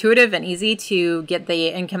intuitive and easy to get the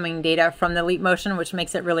incoming data from the leap motion, which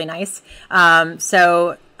makes it really nice.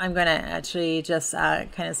 So I'm going to actually just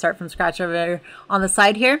kind of start from scratch over on the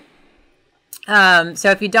side here.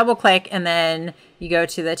 So if you double click and then you go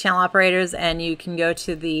to the channel operators and you can go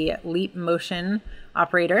to the leap motion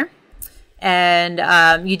operator,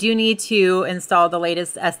 and you do need to install the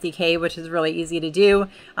latest SDK, which is really easy to do.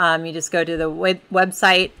 You just go to the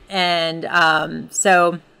website, and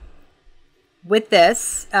so with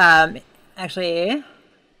this, actually,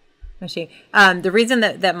 the reason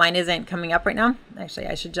that mine isn't coming up right now, actually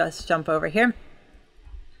I should just jump over here.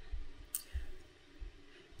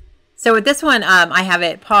 So with this one, I have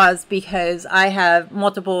it paused because I have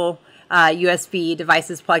multiple USB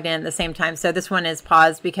devices plugged in at the same time. So this one is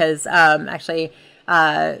paused because actually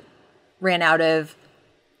ran out of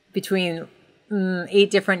between 8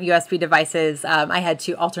 different USB devices. I had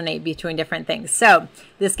to alternate between different things. So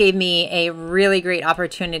this gave me a really great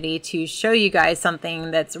opportunity to show you guys something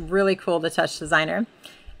that's really cool to Touchdesigner.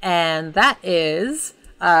 And that is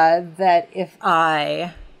that if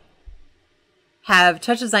I have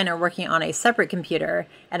Touchdesigner working on a separate computer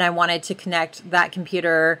and I wanted to connect that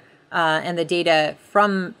computer and the data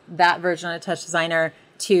from that version of Touchdesigner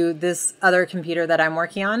to this other computer that I'm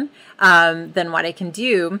working on, then what I can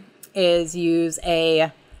do is use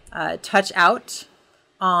a touch out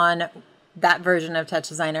on that version of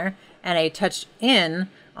Touchdesigner and a touch in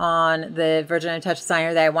on the version of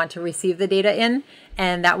Touchdesigner that I want to receive the data in,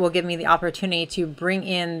 and that will give me the opportunity to bring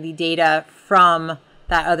in the data from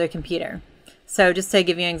that other computer. So just to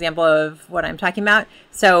give you an example of what I'm talking about.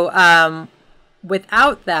 So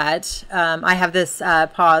without that, I have this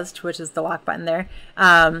paused, which is the lock button there.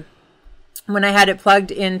 When I had it plugged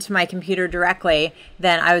into my computer directly,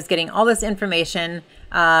 then I was getting all this information,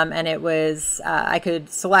 and it was, I could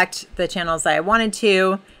select the channels that I wanted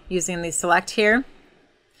to using the select here,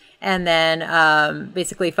 and then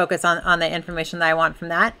basically focus on the information that I want from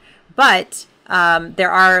that. But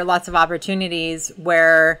there are lots of opportunities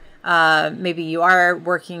where maybe you are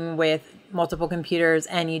working with multiple computers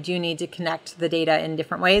and you do need to connect the data in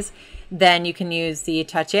different ways. Then you can use the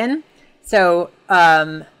touch in. So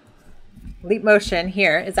leap motion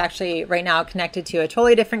here is actually right now connected to a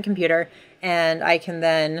totally different computer, and I can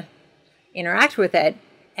then interact with it,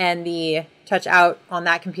 and the touch out on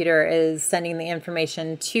that computer is sending the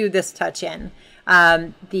information to this touch in.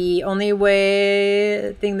 The only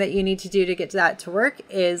thing that you need to do to get that to work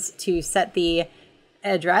is to set the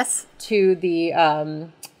address to the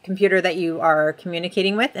computer that you are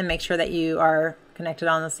communicating with and make sure that you are connected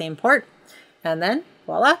on the same port, and then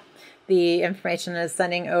voila. the information is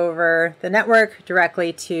sending over the network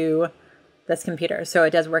directly to this computer. So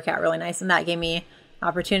it does work out really nice, and that gave me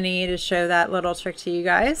opportunity to show that little trick to you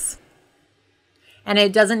guys. And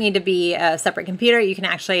it doesn't need to be a separate computer. You can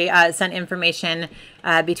actually send information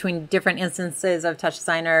between different instances of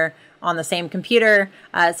Touchdesigner on the same computer.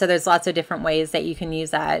 So there's lots of different ways that you can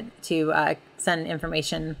use that to send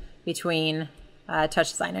information between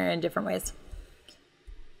Touchdesigner in different ways.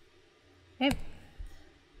 Okay.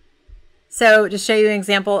 So to show you an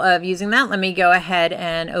example of using that, let me go ahead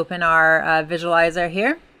and open our visualizer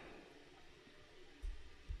here.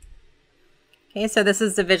 Okay, so this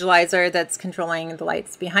is the visualizer that's controlling the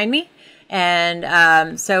lights behind me.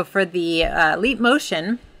 And so for the leap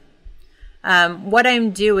motion, what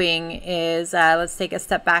I'm doing is, let's take a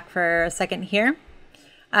step back for a second here,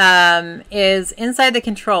 is inside the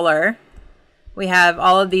controller, we have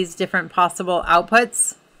all of these different possible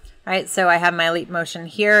outputs, right? So I have my leap motion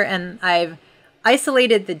here, and I've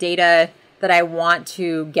isolated the data that I want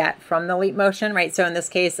to get from the leap motion, right? So in this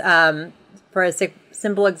case, for a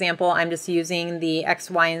simple example, I'm just using the X,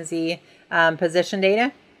 Y, and Z position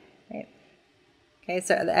data. Right? Okay,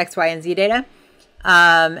 so the X, Y, and Z data.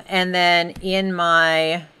 And then in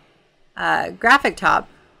my graphic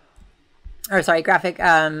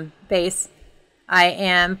base, I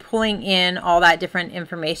am pulling in all that different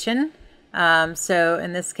information. So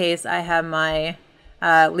in this case, I have my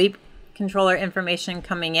leap controller information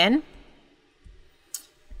coming in.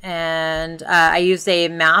 And I used a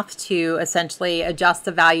math to essentially adjust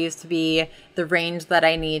the values to be the range that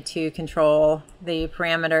I need to control the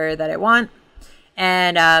parameter that I want.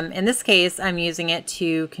 And in this case, I'm using it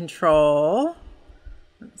to control,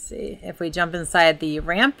 let's see, if we jump inside the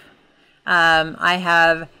ramp, I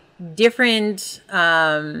have different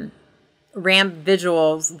ramp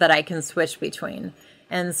visuals that I can switch between.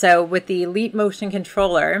 And so with the leap motion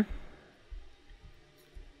controller,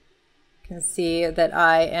 can see that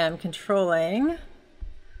I am controlling,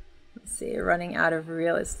 let's see, running out of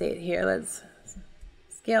real estate here. Let's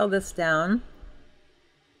scale this down.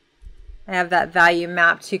 I have that value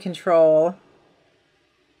mapped to control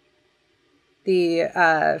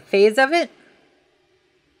the phase of it,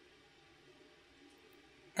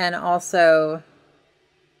 and also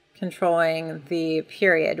controlling the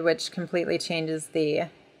period, which completely changes the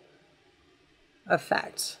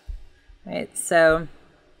effect, right? So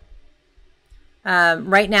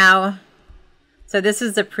right now, so this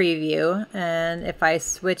is the preview, and if I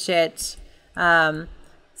switch it,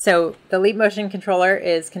 so the leap motion controller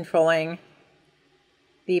is controlling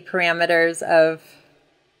the parameters of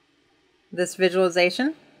this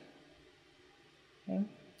visualization. Okay.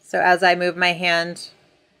 So as I move my hand,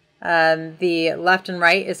 the left and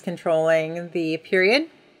right is controlling the period,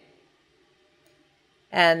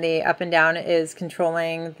 and the up and down is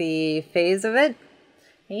controlling the phase of it.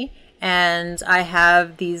 Okay. And I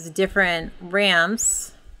have these different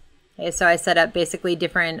ramps. Okay, so I set up basically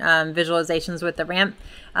different visualizations with the ramp,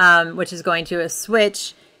 which is going to a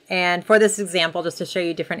switch. And for this example, just to show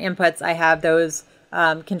you different inputs, I have those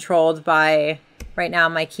controlled by, right now,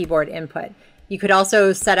 my keyboard input. You could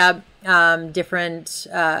also set up different,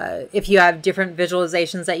 if you have different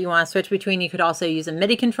visualizations that you want to switch between, you could also use a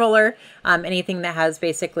MIDI controller, anything that has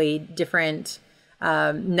basically different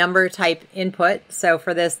number type input. So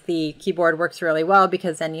for this, the keyboard works really well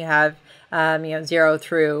because then you have 0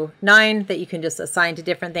 through 9 that you can just assign to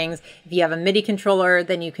different things. If you have a MIDI controller,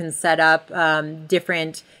 then you can set up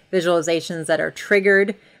different visualizations that are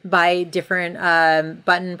triggered by different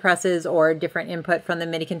button presses or different input from the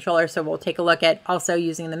MIDI controller. So we'll take a look at also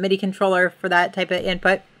using the MIDI controller for that type of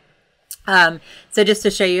input. So just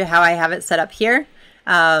to show you how I have it set up here.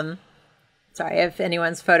 Sorry if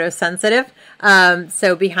anyone's photosensitive.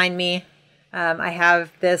 So behind me, I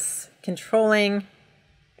have this controlling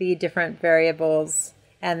the different variables,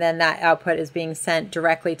 and then that output is being sent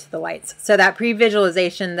directly to the lights. So that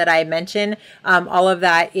pre-visualization that I mentioned, all of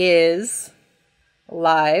that is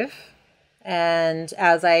live. And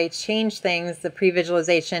as I change things, the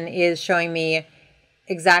pre-visualization is showing me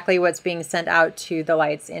exactly what's being sent out to the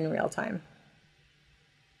lights in real time.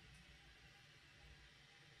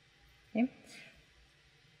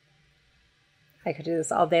 I could do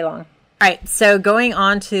this all day long. All right, so going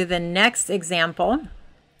on to the next example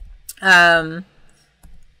of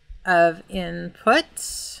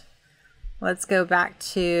input. Let's go back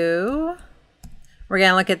to, we're going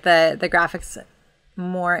to look at the graphics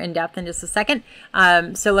more in depth in just a second.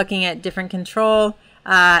 So looking at different control,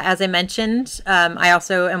 as I mentioned, I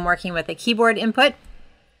also am working with a keyboard input.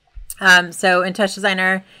 So in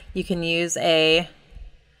Touchdesigner, you can use a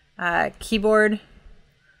keyboard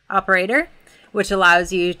operator. which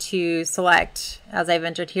allows you to select, as I've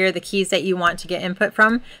entered here, the keys that you want to get input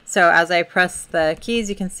from. So as I press the keys,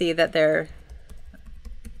 you can see that they're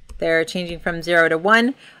changing from 0 to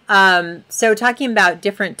 1. So talking about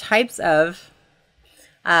different types of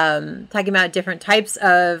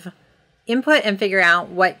input and figure out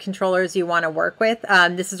what controllers you want to work with.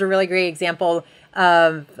 This is a really great example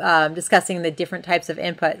of discussing the different types of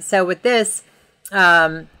input. So with this,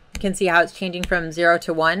 you can see how it's changing from 0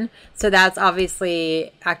 to 1. So that's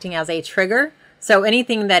obviously acting as a trigger. So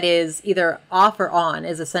anything that is either off or on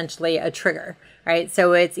is essentially a trigger, right?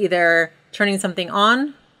 So it's either turning something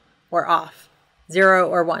on or off, 0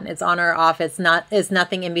 or 1. It's on or off. It's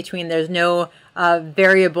nothing in between. There's no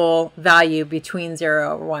variable value between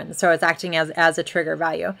 0 or 1. So it's acting as a trigger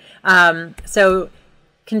value. So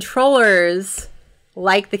controllers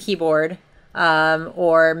like the keyboard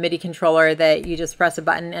or MIDI controller that you just press a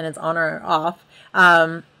button and it's on or off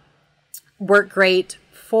work great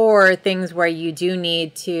for things where you do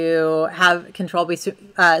need to have control be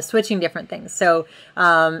switching different things. So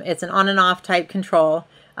it's an on and off type control.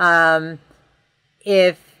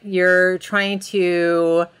 If you're trying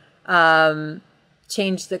to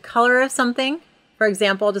change the color of something, for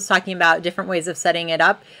example, just talking about different ways of setting it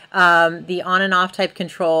up, the on and off type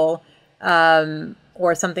control,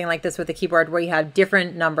 or something like this with the keyboard where you have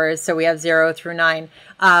different numbers. So we have 0 through 9.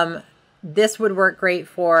 This would work great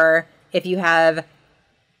for if you have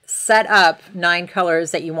set up 9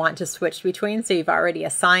 colors that you want to switch between. So you've already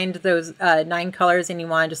assigned those 9 colors and you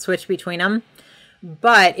wanted to switch between them.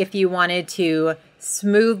 But if you wanted to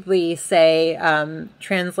smoothly, say,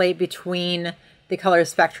 translate between the color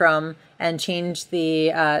spectrum and change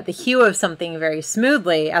the hue of something very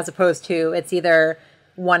smoothly, as opposed to it's either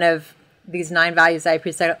one of these 9 values I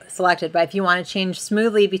pre-selected. But if you want to change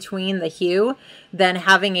smoothly between the hue, then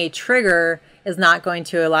having a trigger is not going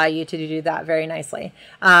to allow you to do that very nicely.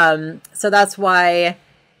 So that's why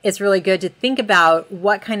it's really good to think about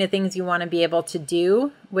what kind of things you want to be able to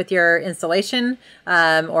do with your installation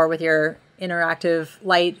or with your interactive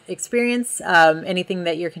light experience, anything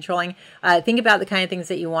that you're controlling. Think about the kind of things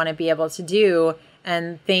that you want to be able to do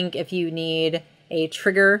and think if you need a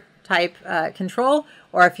trigger type control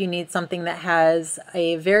or if you need something that has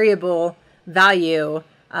a variable value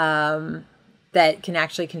that can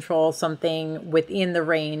actually control something within the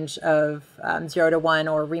range of 0 to 1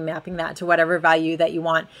 or remapping that to whatever value that you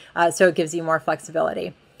want. So it gives you more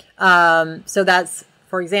flexibility. So that's,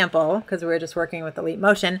 for example, because we were just working with the leap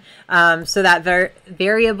motion. So that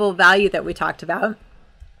variable value that we talked about,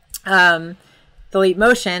 the leap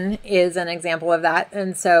motion is an example of that.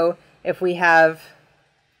 And so if we have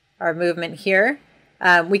our movement here,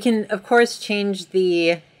 we can, of course, change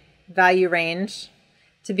the value range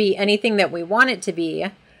to be anything that we want it to be,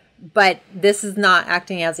 but this is not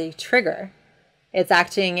acting as a trigger. It's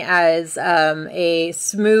acting as a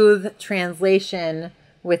smooth translation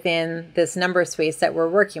within this number space that we're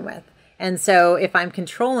working with. And so if I'm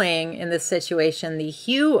controlling, in this situation, the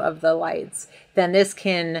hue of the lights, then this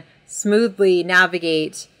can smoothly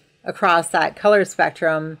navigate across that color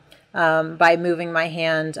spectrum by moving my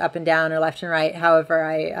hand up and down or left and right, however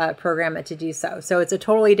I program it to do so. So it's a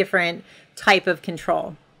totally different type of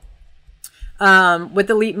control. With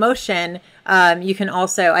the leap motion, you can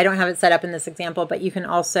also, I don't have it set up in this example, but you can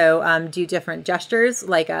also do different gestures,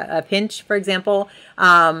 like a pinch, for example.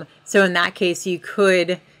 So in that case, you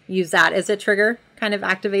could use that as a trigger kind of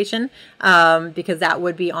activation, because that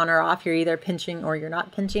would be on or off. You're either pinching or you're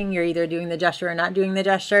not pinching. You're either doing the gesture or not doing the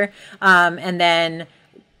gesture. And then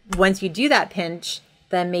once you do that pinch,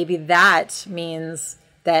 then maybe that means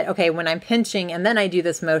that, okay, when I'm pinching and then I do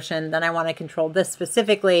this motion, then I want to control this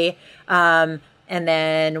specifically. And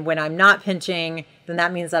then when I'm not pinching, then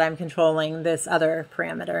that means that I'm controlling this other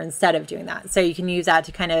parameter instead of doing that. So you can use that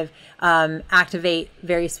to kind of activate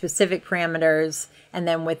very specific parameters. And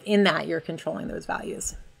then within that, you're controlling those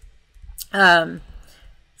values. So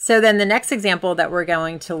then the next example that we're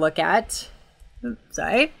going to look at,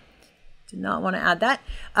 sorry, did not want to add that.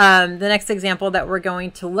 The next example that we're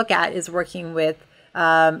going to look at is working with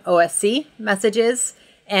OSC messages.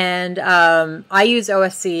 And I use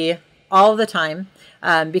OSC all the time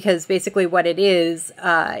because basically what it is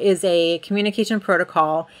a communication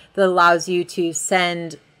protocol that allows you to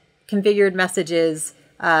send configured messages,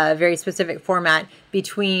 very specific format,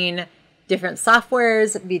 between different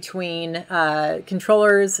softwares, between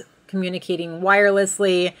controllers, communicating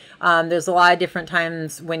wirelessly. There's a lot of different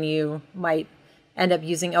times when you might end up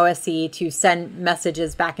using OSC to send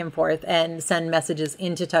messages back and forth and send messages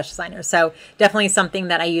into Touchdesigner. So definitely something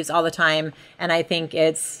that I use all the time. And I think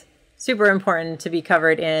it's super important to be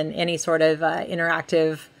covered in any sort of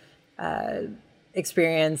interactive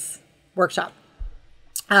experience workshop.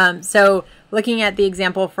 So looking at the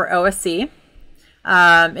example for OSC,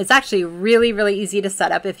 it's actually really, really easy to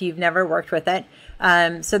set up if you've never worked with it.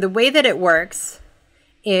 So the way that it works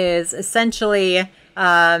is essentially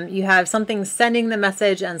you have something sending the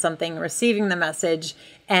message and something receiving the message,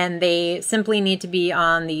 and they simply need to be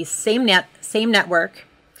on the same network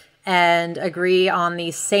and agree on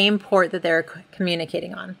the same port that they're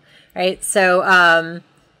communicating on, right? So,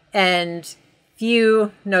 and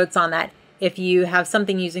few notes on that. If you have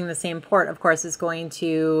something using the same port, of course, it's going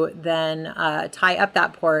to then tie up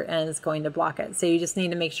that port and it's going to block it. So you just need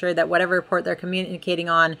to make sure that whatever port they're communicating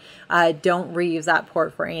on, don't reuse that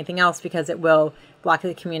port for anything else, because it will block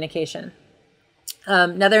the communication.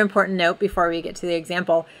 Another important note before we get to the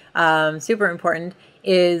example, super important,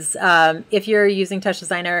 is if you're using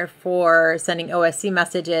Touchdesigner for sending OSC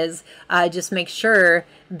messages, just make sure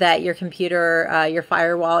that your computer, your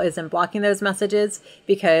firewall isn't blocking those messages,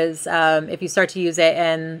 because if you start to use it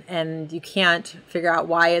and you can't figure out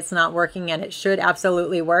why it's not working, and it should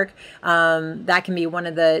absolutely work, that can be one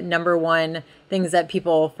of the #1 things that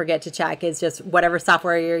people forget to check, is just whatever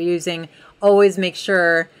software you're using, always make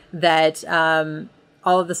sure that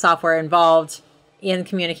all of the software involved in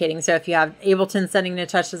communicating. So if you have Ableton sending to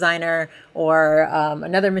Touchdesigner, or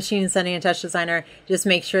another machine sending to Touchdesigner, just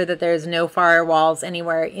make sure that there's no firewalls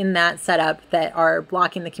anywhere in that setup that are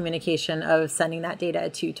blocking the communication of sending that data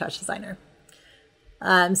to Touchdesigner.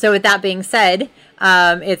 So with that being said,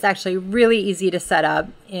 it's actually really easy to set up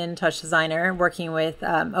in Touchdesigner working with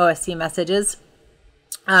OSC messages.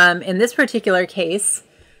 In this particular case,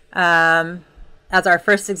 as our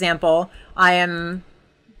first example, I am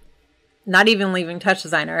not even leaving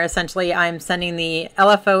Touchdesigner. Essentially, I'm sending the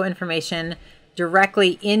LFO information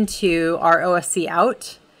directly into our OSC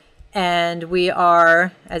out. And we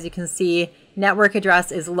are, as you can see, network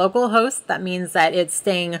address is localhost. That means that it's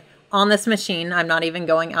staying on this machine. I'm not even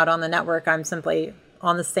going out on the network. I'm simply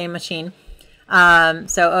on the same machine.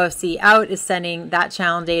 So OSC out is sending that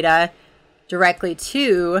channel data directly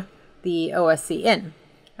to the OSC in.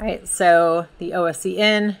 All right, so the OSC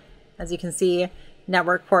in, as you can see,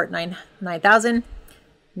 network port 9000,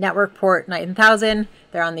 network port 9000.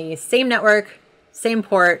 They're on the same network, same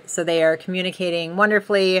port, so they are communicating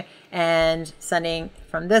wonderfully and sending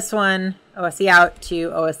from this one, OSC out, to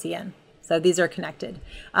OSC in. So these are connected.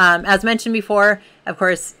 As mentioned before, of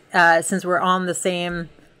course, since we're on the same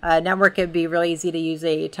network, it'd be really easy to use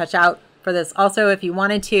a touch out for this also if you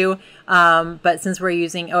wanted to. But since we're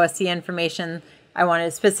using OSC information, I want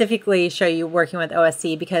to specifically show you working with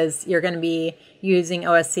OSC, because you're going to be using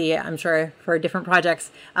OSC, I'm sure, for different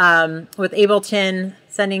projects, with Ableton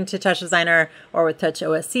sending to Touchdesigner, or with Touch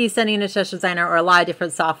OSC sending to Touchdesigner, or a lot of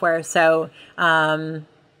different software. So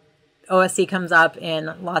OSC comes up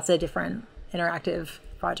in lots of different interactive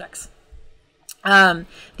projects. The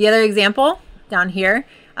other example down here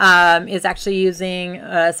is actually using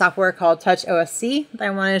a software called Touch OSC that I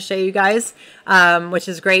want to show you guys, which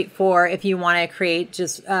is great for if you want to create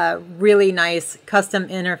just really nice custom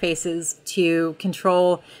interfaces to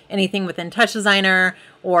control anything within Touchdesigner,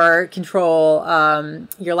 or control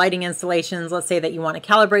your lighting installations. Let's say that you want to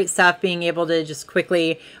calibrate stuff, being able to just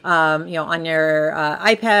quickly, on your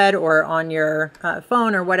iPad or on your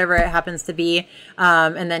phone or whatever it happens to be,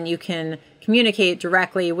 and then you can communicate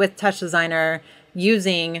directly with Touchdesigner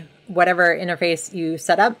using whatever interface you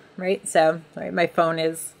set up, right? So, sorry, my phone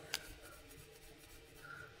is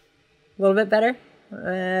a little bit better,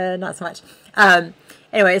 not so much.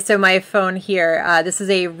 Anyway, so my phone here, this is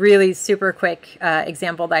a really super quick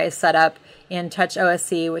example that I set up in Touch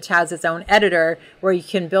OSC, which has its own editor where you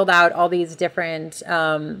can build out all these different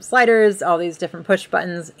sliders, all these different push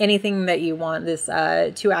buttons, anything that you want. This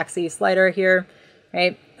 2-axis slider here,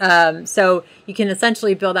 right? So you can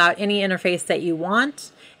essentially build out any interface that you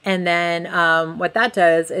want. And then what that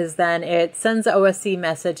does is then it sends OSC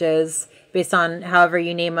messages based on however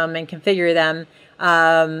you name them and configure them.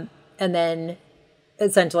 And then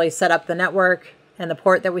essentially set up the network and the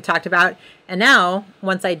port that we talked about. And now,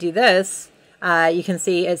 once I do this, you can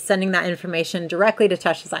see it's sending that information directly to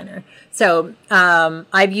Touchdesigner. So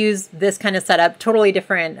I've used this kind of setup, totally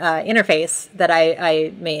different interface that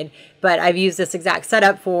I made, but I've used this exact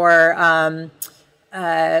setup for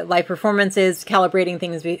live performances, calibrating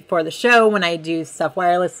things before the show when I do stuff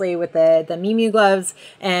wirelessly with the Mimu gloves,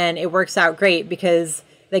 and it works out great because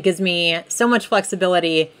that gives me so much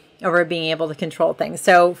flexibility over being able to control things.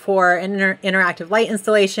 So for an interactive light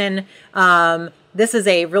installation, this is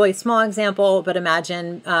a really small example, but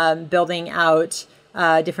imagine building out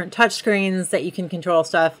different touch screens that you can control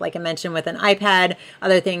stuff, like I mentioned with an iPad,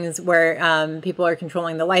 other things where people are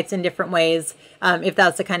controlling the lights in different ways, if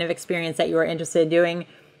that's the kind of experience that you are interested in doing.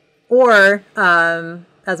 Or,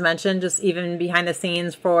 as mentioned, just even behind the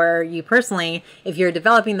scenes for you personally, if you're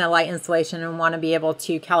developing the light installation and want to be able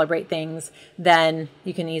to calibrate things, then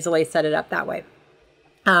you can easily set it up that way.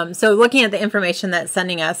 So looking at the information that's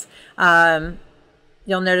sending us,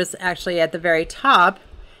 you'll notice actually at the very top,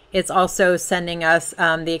 it's also sending us the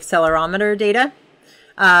accelerometer data.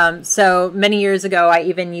 So many years ago, I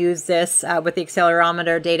even used this with the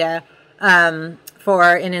accelerometer data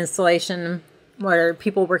for an installation where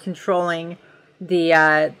people were controlling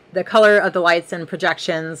the color of the lights and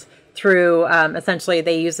projections through, essentially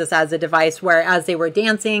they use this as a device where as they were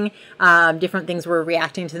dancing, different things were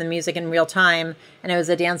reacting to the music in real time, and it was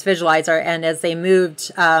a dance visualizer, and as they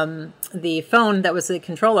moved the phone that was the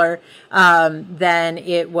controller, then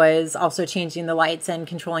it was also changing the lights and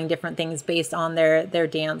controlling different things based on their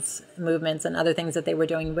dance movements and other things that they were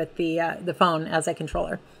doing with the phone as a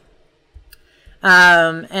controller.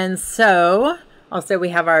 And so also we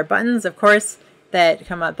have our buttons, of course, that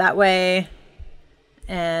come up that way.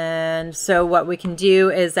 And so what we can do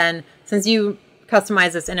is then, since you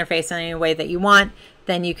customize this interface in any way that you want,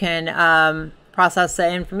 then you can process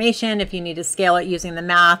the information. If you need to scale it using the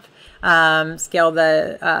math, scale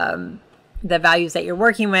the values that you're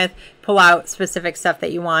working with, pull out specific stuff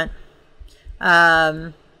that you want.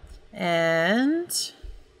 And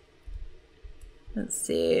let's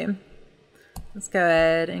see. Let's go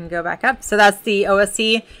ahead and go back up. So that's the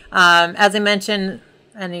OSC. As I mentioned,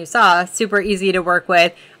 and you saw, super easy to work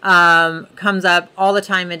with, comes up all the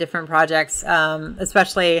time in different projects,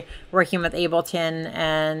 especially working with Ableton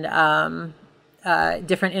and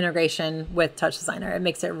different integration with Touchdesigner. It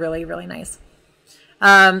makes it really, really nice.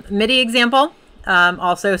 MIDI example,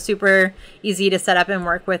 also super easy to set up and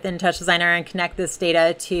work with in Touchdesigner and connect this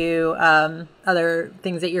data to other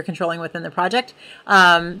things that you're controlling within the project.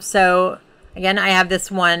 So again, I have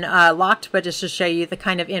this one locked, but just to show you the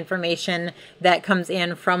kind of information that comes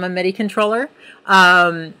in from a MIDI controller.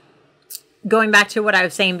 Going back to what I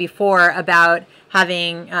was saying before about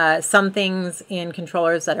having some things in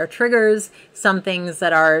controllers that are triggers, some things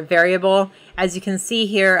that are variable. As you can see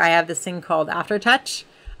here, I have this thing called Aftertouch.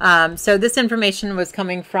 So this information was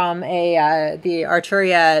coming from the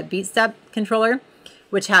Arturia BeatStep controller,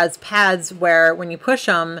 which has pads where when you push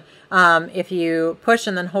them, if you push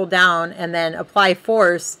and then hold down and then apply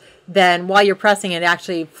force, then while you're pressing it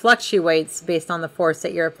actually fluctuates based on the force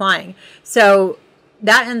that you're applying. So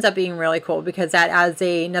that ends up being really cool because that adds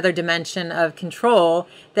another dimension of control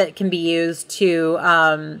that can be used to,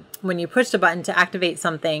 when you push the button to activate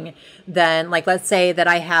something, then like let's say that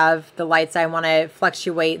I have the lights, I want to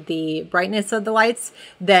fluctuate the brightness of the lights,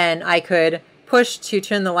 then I could push to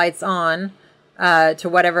turn the lights on to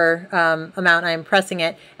whatever amount I'm pressing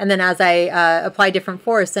it. And then as I apply different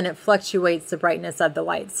force, then it fluctuates the brightness of the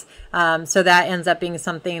lights. So that ends up being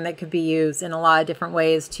something that could be used in a lot of different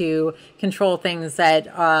ways to control things that,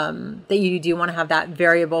 that you do want to have that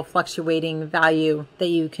variable fluctuating value that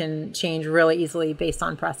you can change really easily based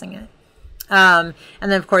on pressing it. And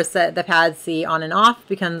then of course the pads, the on and off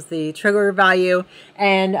becomes the trigger value.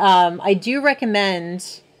 And I do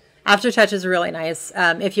recommend, Aftertouch is really nice.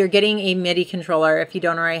 If you're getting a MIDI controller, if you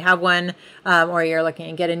don't already have one, or you're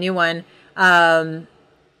looking to get a new one,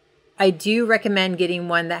 I do recommend getting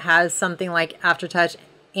one that has something like Aftertouch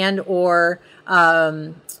and or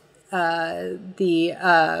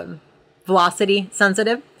the velocity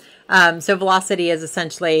sensitive. So velocity is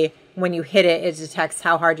essentially when you hit it, it detects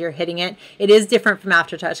how hard you're hitting it. It is different from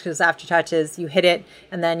Aftertouch because Aftertouch is you hit it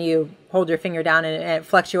and then you hold your finger down and it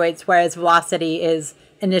fluctuates, whereas velocity is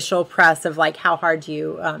initial press of like how hard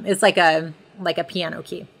you, it's like a piano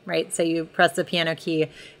key, right? So you press the piano key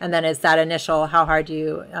and then it's that initial how hard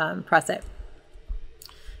you press it.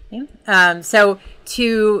 Okay. So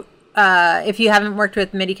to, if you haven't worked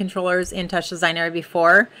with MIDI controllers in Touchdesigner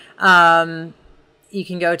before, you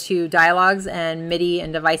can go to dialogues and MIDI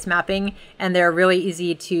and device mapping, and they're really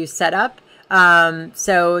easy to set up.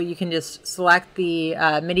 So you can just select the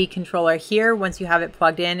MIDI controller here. Once you have it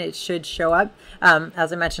plugged in, it should show up.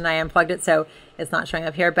 As I mentioned, I unplugged it, so it's not showing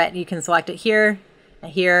up here, but you can select it here,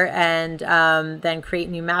 and then create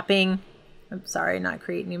new mapping. Oops, sorry, not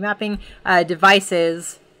create new mapping.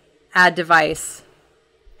 Devices, add device,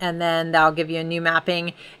 and then that'll give you a new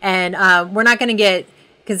mapping. And we're not going to get,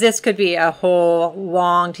 because this could be a whole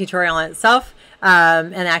long tutorial in itself.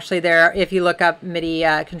 And actually there, if you look up MIDI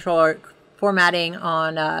controller formatting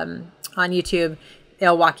on YouTube,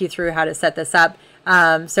 it'll walk you through how to set this up.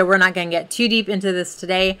 So we're not going to get too deep into this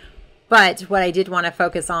today, But what I did want to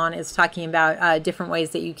focus on is talking about different ways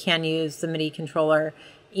that you can use the MIDI controller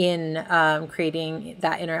in creating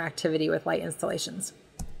that interactivity with light installations.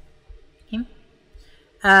 Okay.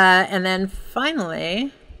 And then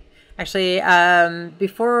finally, actually,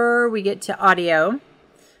 before we get to audio,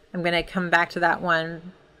 I'm going to come back to that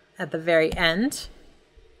one at the very end.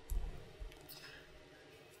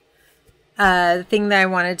 The thing that I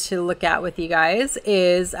wanted to look at with you guys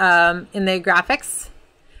is in the graphics,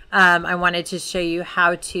 I wanted to show you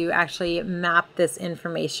how to actually map this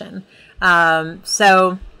information.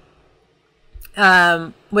 So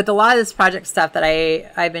with a lot of this project stuff that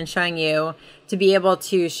I've been showing you, to be able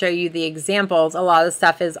to show you the examples, a lot of the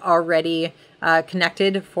stuff is already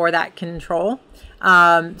connected for that control.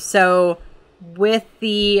 So with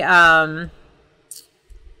the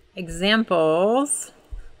examples,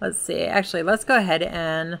 let's see, actually, let's go ahead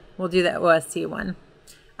and we'll do the OSC one.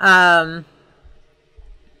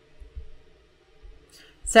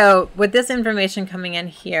 So with this information coming in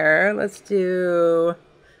here, let's do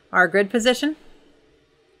our grid position.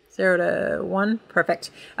 0 to 1,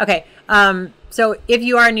 perfect. Okay, so if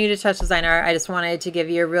you are new to Touchdesigner, I just wanted to give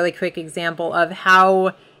you a really quick example of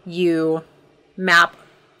how you map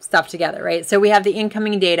stuff together, right? So we have the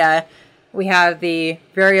incoming data, we have the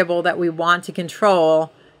variable that we want to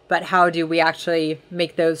control, but how do we actually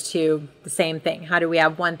make those two the same thing? How do we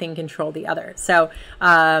have one thing control the other? So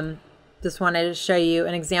just wanted to show you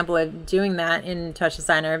an example of doing that in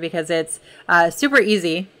Touchdesigner because it's super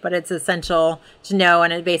easy, but it's essential to know,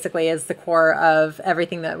 and it basically is the core of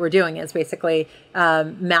everything that we're doing, is basically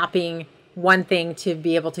mapping one thing to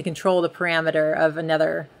be able to control the parameter of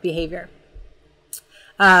another behavior.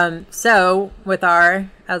 So with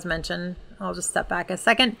our, as mentioned, I'll just step back a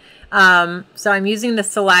second. So I'm using the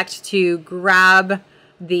select to grab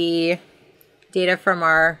the data from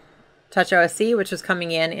our Touch OSC, which is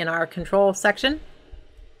coming in our control section.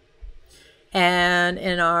 And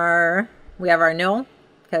in our, we have our null,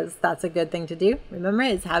 because that's a good thing to do. Remember,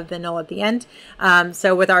 is have the null at the end.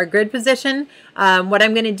 So with our grid position, what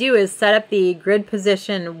I'm going to do is set up the grid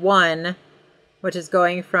position 1, which is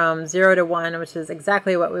going from 0 to 1, which is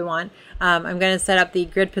exactly what we want. I'm going to set up the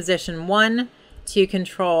grid position 1 to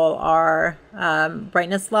control our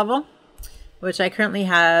brightness level, which I currently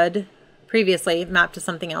had previously mapped to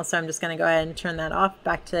something else. So I'm just going to go ahead and turn that off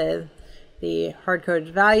back to the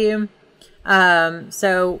hard-coded value.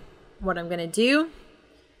 So what I'm going to do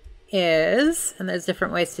is, and there's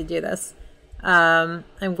different ways to do this, I'm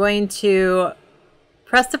going to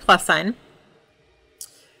press the plus sign.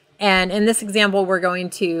 And in this example, we're going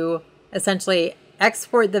to essentially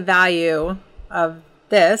export the value of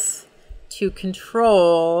this to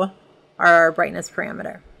control our brightness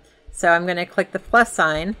parameter. So I'm going to click the plus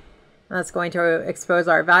sign. That's going to expose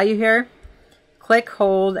our value here. Click,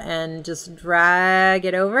 hold, and just drag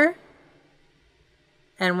it over.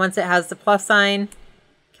 And once it has the plus sign,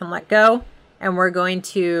 can let go. And we're going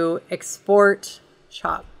to export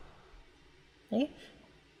chop. Okay.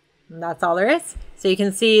 And that's all there is. So you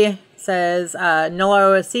can see it says null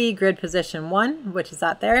OSC grid position 1, which is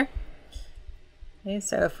that there. Okay,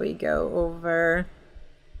 so if we go over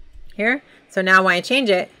here, so now when I change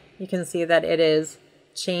it, you can see that it is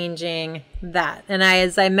changing that. And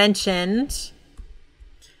as I mentioned,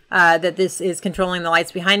 that this is controlling the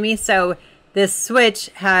lights behind me. So this switch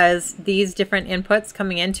has these different inputs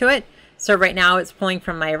coming into it. So right now it's pulling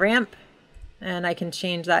from my ramp, and I can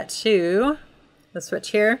change that to the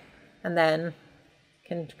switch here, and then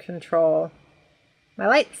can control my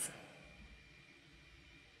lights.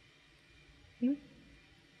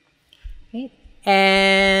 Okay.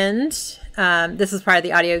 And this is part of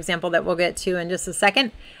the audio example that we'll get to in just a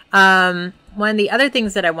second. One of the other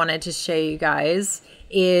things that I wanted to show you guys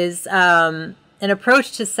is an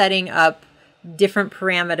approach to setting up different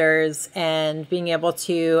parameters and being able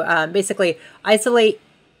to basically isolate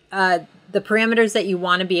the parameters that you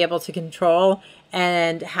want to be able to control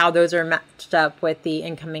and how those are matched up with the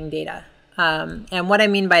incoming data. And what I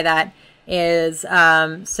mean by that is,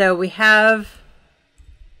 so we have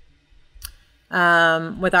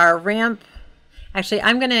with our ramp, actually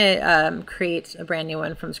I'm going to create a brand new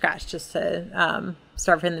one from scratch just to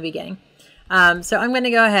start from the beginning. So I'm going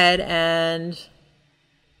to go ahead and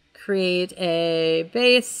create a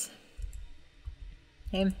base.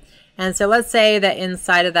 Okay. And so let's say that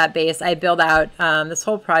inside of that base, I build out this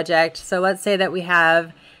whole project. So let's say that we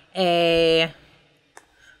have a,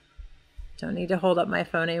 don't need to hold up my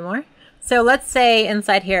phone anymore. So let's say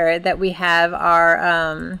inside here that we have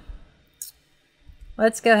our,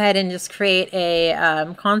 let's go ahead and just create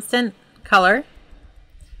a constant color.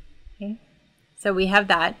 Okay. So we have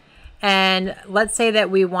that. And let's say that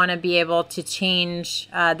we want to be able to change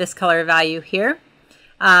this color value here.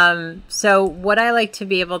 So what I like to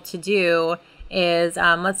be able to do is,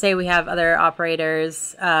 let's say we have other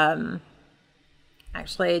operators.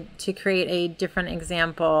 Actually, to create a different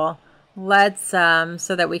example, let's,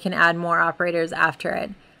 so that we can add more operators after it.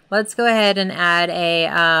 Let's go ahead and add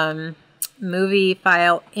a movie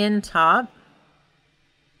file in top.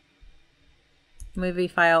 Movie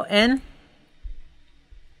file in.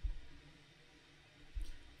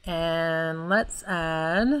 And let's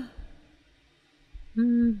add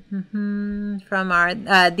from our,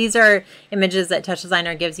 these are images that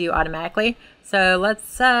Touchdesigner gives you automatically. So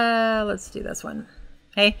let's do this one.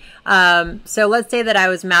 Okay. So let's say that I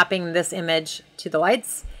was mapping this image to the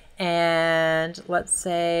lights, and let's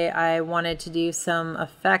say I wanted to do some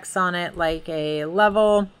effects on it, like a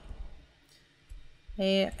level.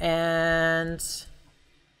 Okay. And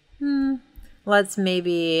let's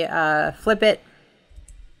maybe flip it.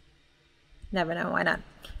 Never know, why not?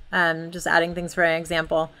 Just adding things for an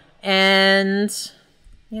example. And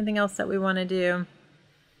anything else that we want to do?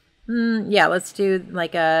 Yeah, let's do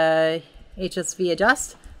like a HSV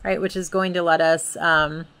adjust, right? Which is going to let us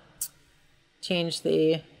change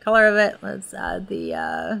the color of it. Let's add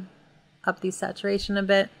the up the saturation a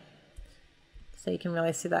bit, so you can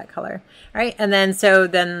really see that color. All right, and then so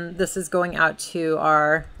then this is going out to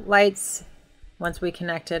our lights once we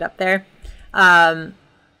connect it up there.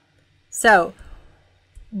 So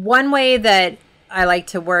one way that I like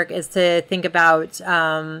to work is to think about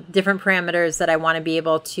different parameters that I want to be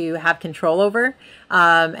able to have control over.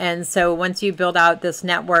 And so once you build out this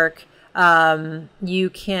network, you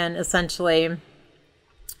can essentially, if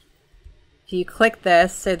you click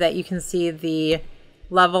this so that you can see the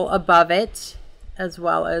level above it, as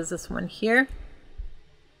well as this one here.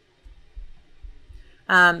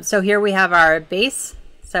 So here we have our base.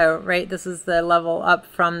 So, right, this is the level up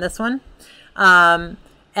from this one.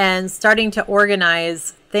 And starting to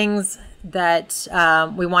organize things that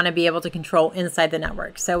we want to be able to control inside the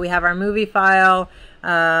network. So we have our movie file.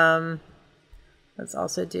 Let's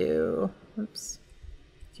also do, oops,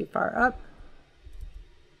 too far up.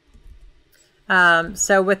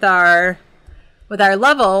 So with our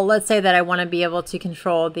level, let's say that I want to be able to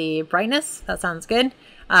control the brightness. That sounds good.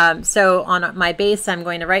 So on my base, I'm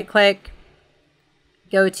going to right click,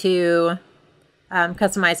 go to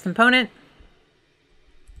customize component.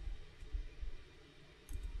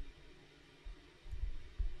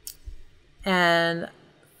 And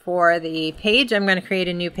for the page, I'm going to create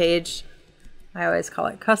a new page. I always call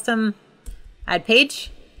it custom, add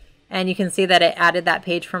page. And you can see that it added that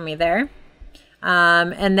page for me there.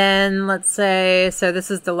 And then let's say, so this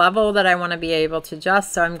is the level that I want to be able to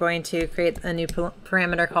adjust. So I'm going to create a new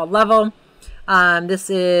parameter called level. This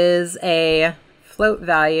is a float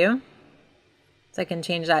value. So I can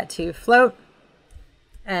change that to float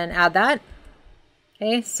and add that.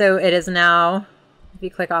 Okay, so it is now, if you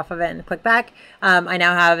click off of it and click back, I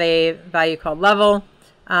now have a value called level.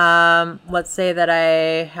 Let's say that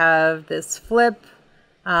I have this flip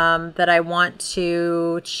that I want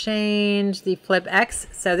to change the flip X.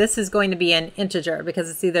 So this is going to be an integer because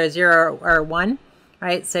it's either 0 or 1,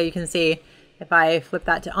 right? So you can see if I flip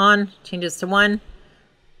that to on, changes to 1,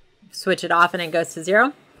 switch it off and it goes to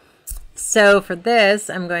 0. So for this,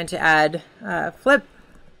 I'm going to add flip,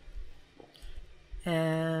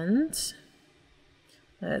 and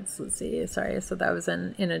let's see, sorry, so that was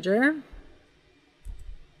an integer.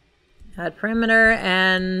 Add parameter,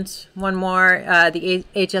 and one more, the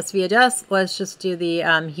HSV adjust. Let's just do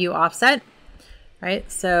the hue offset,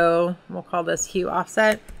 right? So we'll call this hue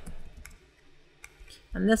offset.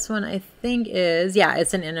 And this one I think is, yeah,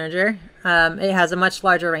 it's an integer. It has a much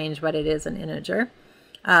larger range, but it is an integer.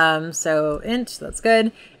 So int, that's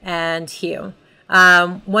good, and hue.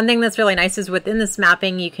 One thing that's really nice is within this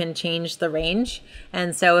mapping, you can change the range.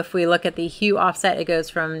 And so if we look at the hue offset, it goes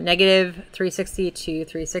from negative 360 to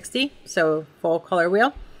 360, so full color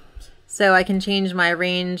wheel. So I can change my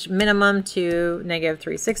range minimum to negative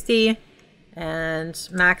 360 and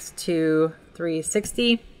max to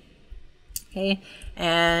 360. Okay,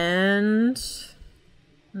 and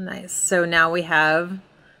nice. So now we have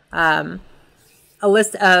a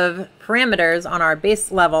list of parameters on our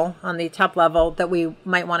base level, on the top level, that we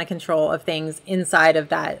might want to control of things inside of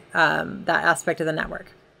that, that aspect of the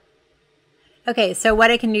network. Okay, so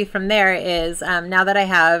what I can do from there is, now that I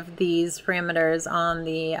have these parameters on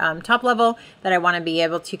the top level that I want to be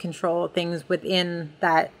able to control things within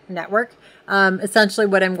that network, essentially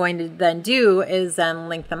what I'm going to then do is then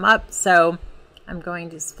link them up. So I'm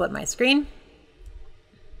going to split my screen.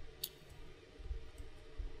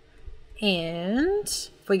 And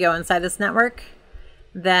if we go inside this network,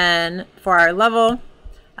 then for our level,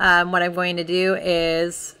 what I'm going to do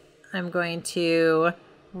is I'm going to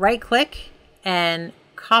right click and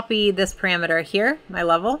copy this parameter here, my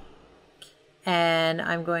level. And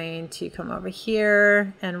I'm going to come over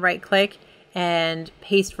here and right click and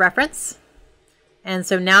paste reference. And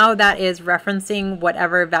so now that is referencing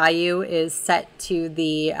whatever value is set to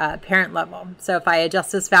the parent level. So if I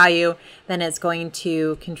adjust this value, then it's going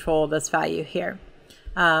to control this value here.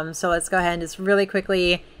 So let's go ahead and just really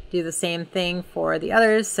quickly do the same thing for the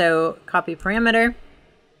others. So copy parameter,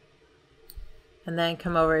 and then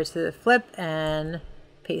come over to the flip and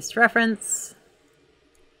paste reference.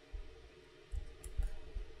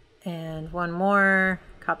 And one more,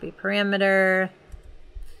 copy parameter,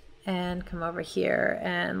 and come over here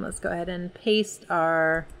and let's go ahead and paste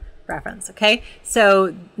our reference. Okay,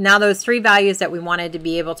 so now those three values that we wanted to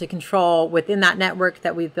be able to control within that network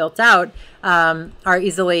that we've built out are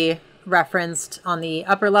easily referenced on the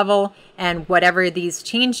upper level, and whatever these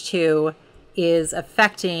change to is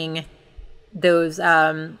affecting those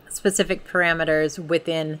specific parameters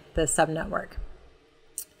within the subnetwork.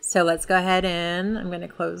 So let's go ahead and I'm going to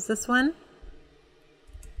close this one.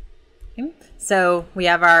 Okay. So we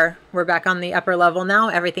have we're back on the upper level now.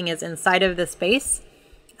 Everything is inside of the space.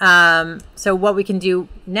 So what we can do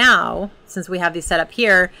now, since we have these set up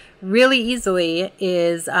here, really easily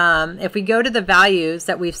is if we go to the values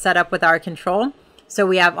that we've set up with our control. So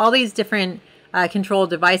we have all these different control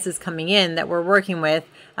devices coming in that we're working with.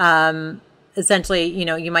 Essentially,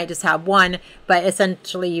 you might just have one, but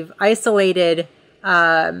essentially you've isolated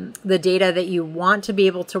the data that you want to be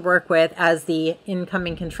able to work with as the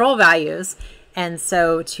incoming control values. And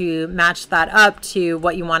so to match that up to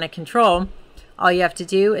what you want to control, all you have to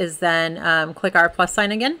do is then click our plus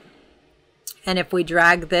sign again. And if we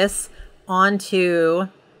drag this onto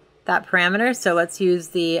that parameter, so let's use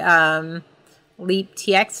the leap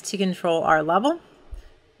TX to control our level.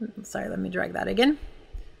 Sorry, let me drag that again.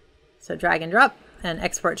 So drag and drop and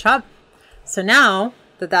export chop. So now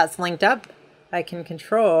that that's linked up, I can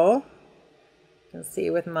control, you can see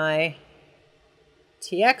with my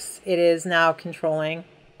TX, it is now controlling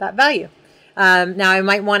that value. Now I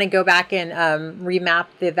might want to go back and remap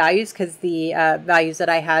the values because the values that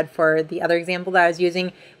I had for the other example that I was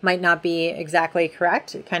using might not be exactly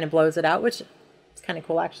correct. It kind of blows it out, which is kind of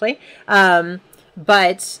cool actually.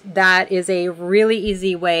 But that is a really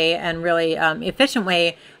easy way and really efficient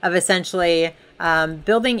way of essentially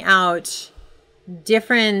building out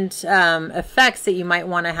different effects that you might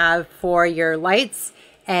want to have for your lights,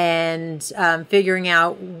 and figuring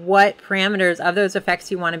out what parameters of those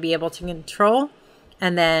effects you want to be able to control,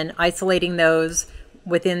 and then isolating those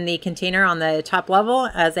within the container on the top level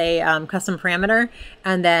as a custom parameter,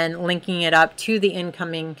 and then linking it up to the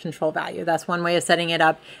incoming control value. That's one way of setting it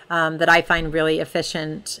up that I find really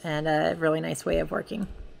efficient and a really nice way of working.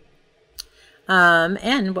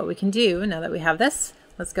 And what we can do now that we have this,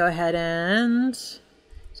 let's go ahead and,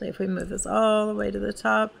 so if we move this all the way to the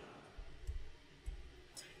top.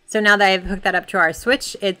 So now that I've hooked that up to our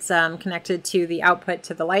switch, it's connected to the output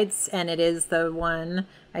to the lights, and it is the one,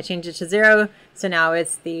 I changed it to 0. So now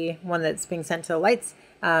it's the one that's being sent to the lights.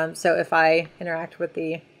 So if I interact with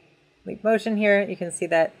the leap motion here, you can see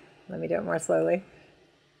that, let me do it more slowly.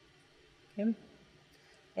 Okay.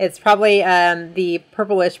 It's probably the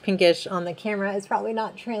purplish pinkish on the camera is probably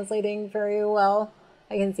not translating very well.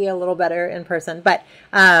 I can see a little better in person, but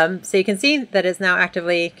so you can see that it's now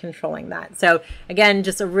actively controlling that. So again,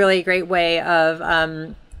 just a really great way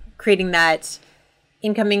of creating that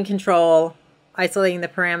incoming control, isolating the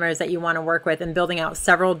parameters that you want to work with, and building out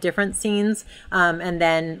several different scenes, and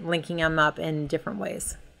then linking them up in different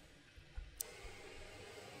ways.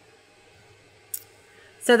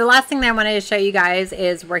 So the last thing that I wanted to show you guys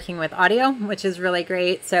is working with audio, which is really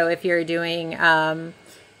great. So if you're doing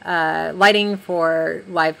lighting for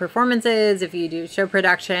live performances, if you do show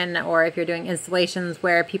production, or if you're doing installations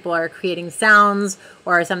where people are creating sounds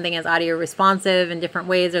or something is audio responsive in different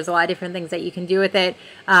ways, there's a lot of different things that you can do with it.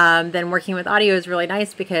 Then working with audio is really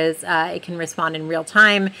nice because it can respond in real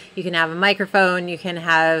time. You can have a microphone, you can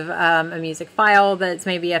have a music file that's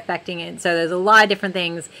maybe affecting it. So there's a lot of different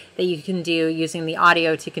things that you can do using the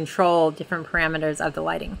audio to control different parameters of the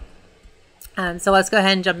lighting. So let's go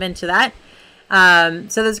ahead and jump into that.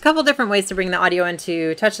 So there's a couple different ways to bring the audio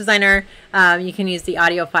into Touchdesigner. You can use the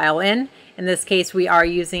audio file in. In this case, we are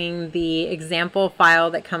using the example file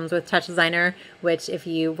that comes with Touchdesigner, which if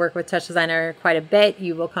you work with Touchdesigner quite a bit,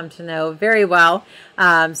 you will come to know very well.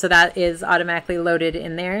 So that is automatically loaded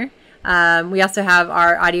in there. We also have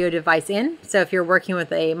our audio device in. So if you're working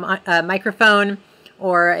with a microphone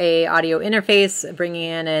or a audio interface, bringing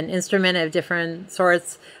in an instrument of different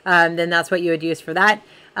sorts, then that's what you would use for that.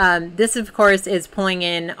 This, of course, is pulling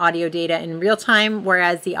in audio data in real time,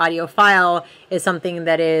 whereas the audio file is something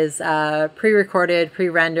that is pre-recorded,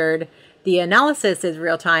 pre-rendered. The analysis is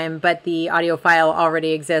real time, but the audio file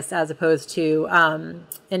already exists, as opposed to an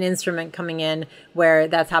instrument coming in where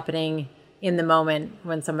that's happening in the moment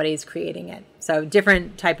when somebody's creating it. So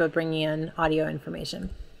different type of bringing in audio information.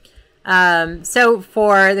 So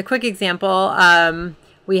for the quick example,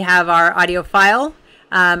 we have our audio file.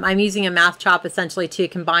 I'm using a math chop essentially to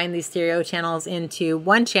combine these stereo channels into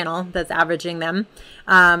one channel that's averaging them.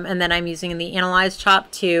 And then I'm using the analyze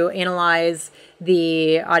chop to analyze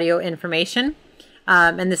the audio information.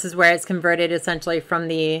 And this is where it's converted essentially from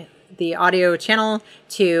the audio channel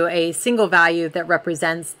to a single value that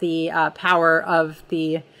represents the power of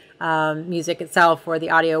the music itself, or the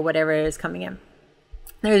audio, whatever it is coming in.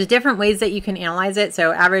 There's different ways that you can analyze it.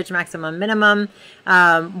 So average, maximum, minimum.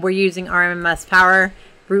 We're using RMS power,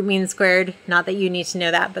 root mean squared. Not that you need to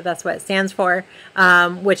know that, but that's what it stands for,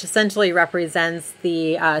 which essentially represents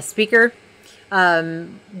the speaker,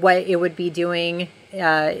 what it would be doing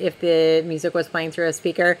if the music was playing through a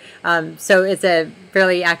speaker. So it's a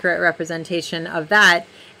fairly accurate representation of that.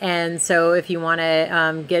 And so if you want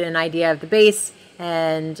to get an idea of the bass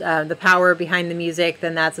and the power behind the music,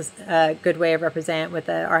 then that's a good way of representing it with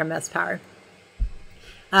the RMS power.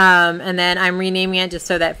 And then I'm renaming it just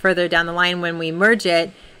so that further down the line when we merge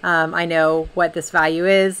it, I know what this value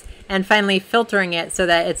is. And finally filtering it so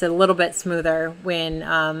that it's a little bit smoother when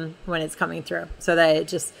it's coming through, so that it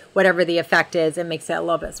just, whatever the effect is, it makes it a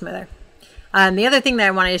little bit smoother. The other thing that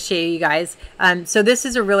I wanted to show you guys, so this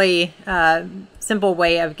is a really simple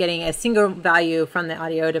way of getting a single value from the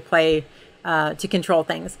audio to play, to control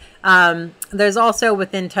things. There's also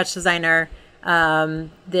within Touchdesigner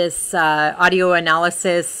this audio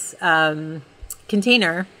analysis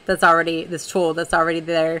container that's already, this tool that's already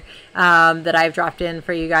there, that I've dropped in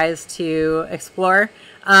for you guys to explore.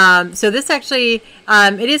 So this actually,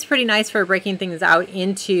 it is pretty nice for breaking things out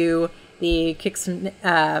into the kick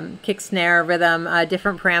snare rhythm,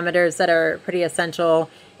 different parameters that are pretty essential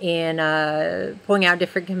in pulling out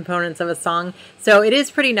different components of a song. So it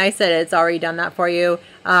is pretty nice that it's already done that for you.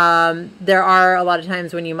 There are a lot of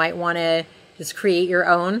times when you might want to just create your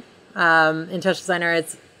own. In Touchdesigner,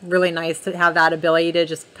 it's really nice to have that ability to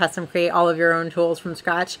just custom create all of your own tools from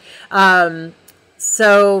scratch.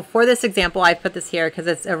 So for this example, I put this here because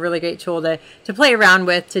it's a really great tool to play around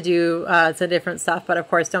with, to do some different stuff. But of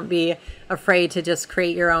course, don't be afraid to just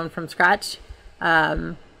create your own from scratch.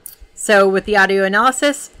 So with the audio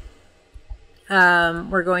analysis,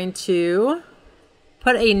 we're going to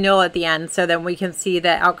put a null at the end so that we can see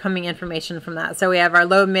the outcoming information from that. So we have our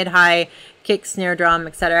low, mid, high, kick, snare, drum,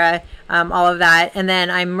 etc., all of that. And then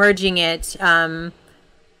I'm merging it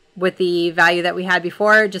with the value that we had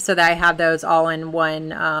before, just so that I have those all in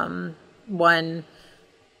one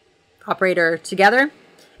operator together.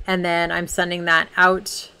 And then I'm sending that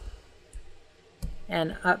out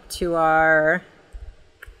and up to our,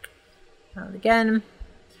 again,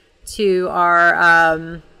 to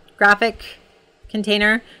our graphic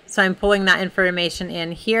container. So I'm pulling that information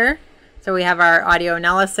in here. So we have our audio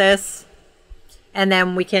analysis, and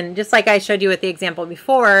then we can, just like I showed you with the example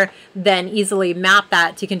before, then easily map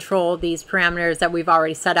that to control these parameters that we've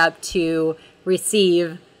already set up to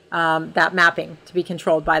receive that mapping to be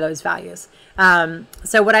controlled by those values.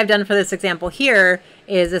 So what I've done for this example here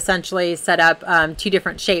is essentially set up two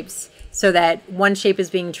different shapes, so that one shape is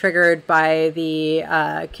being triggered by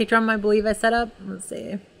the kick drum, I believe I set up. Let's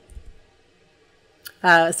see.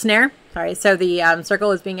 Snare, sorry. So the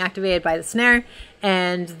circle is being activated by the snare,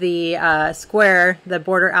 and the square, the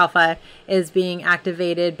border alpha, is being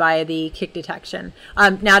activated by the kick detection.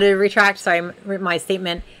 Now to retract, sorry, my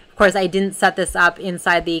statement. Of course, I didn't set this up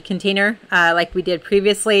inside the container like we did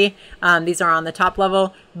previously. These are on the top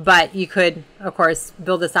level, but you could, of course,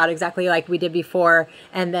 build this out exactly like we did before,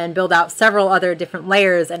 and then build out several other different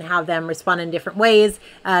layers and have them respond in different ways.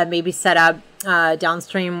 Maybe set up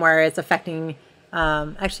downstream where it's affecting.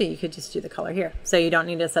 Actually, you could just do the color here, so you don't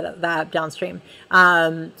need to set up that downstream.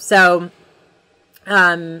 If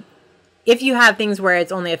you have things where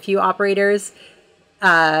it's only a few operators,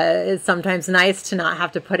 it's sometimes nice to not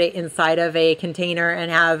have to put it inside of a container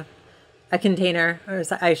and have a container, or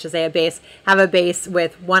I should say a base, have a base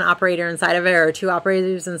with one operator inside of it or two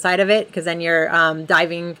operators inside of it, because then you're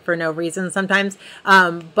diving for no reason sometimes.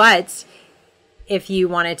 But if you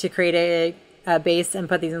wanted to create a base and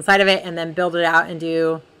put these inside of it and then build it out and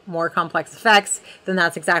do more complex effects, then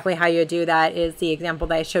that's exactly how you do that, is the example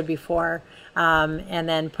that I showed before, and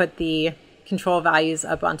then put the control values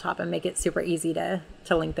up on top and make it super easy to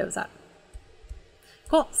link those up.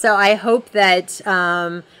 Cool. So I hope that,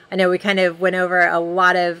 I know we kind of went over a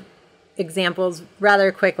lot of examples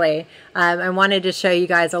rather quickly. I wanted to show you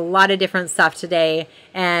guys a lot of different stuff today,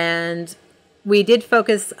 and we did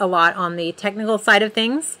focus a lot on the technical side of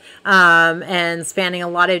things, and spanning a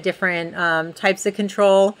lot of different types of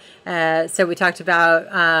control. So we talked about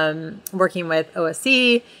working with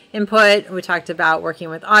OSC input. We talked about working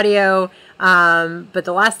with audio. But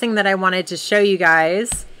the last thing that I wanted to show you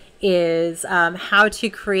guys is how to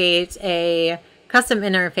create a custom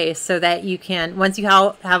interface so that you can, once you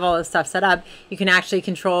have all this stuff set up, you can actually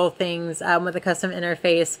control things with a custom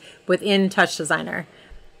interface within Touchdesigner.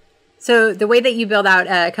 So the way that you build out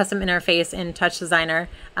a custom interface in Touchdesigner,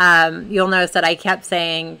 you'll notice that I kept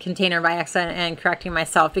saying container by accident and correcting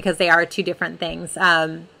myself because they are two different things.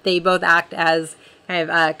 They both act as kind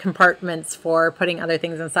of compartments for putting other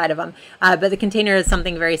things inside of them. But the container is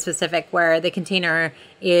something very specific, where the container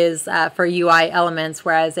is for UI elements,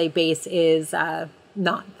 whereas a base is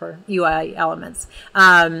not for UI elements.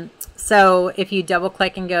 So if you double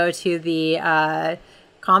click and go to the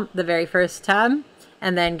very first tab,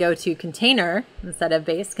 and then go to container instead of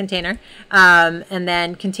base, container, and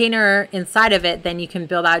then container inside of it, then you can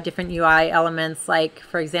build out different UI elements. Like,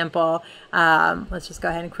 for example, let's just go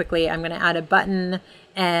ahead and quickly, I'm going to add a button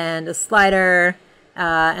and a slider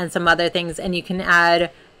and some other things, and you can add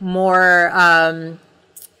more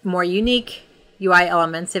more unique UI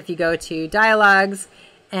elements if you go to dialogues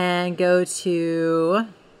and go to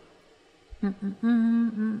where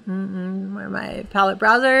my palette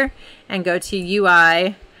browser and go to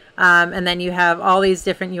UI, and then you have all these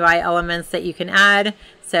different UI elements that you can add.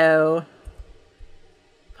 So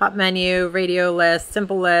pop menu, radio list,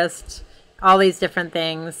 simple list, all these different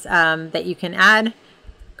things that you can add.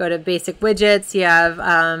 Go to basic widgets, you have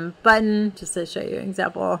button, just to show you an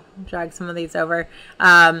example, drag some of these over,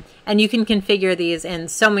 and you can configure these in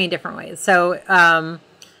so many different ways. So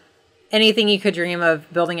anything you could dream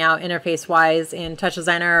of building out interface-wise in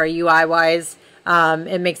Touchdesigner or UI-wise,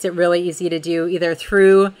 it makes it really easy to do either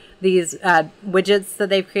through these widgets that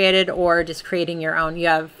they've created or just creating your own. You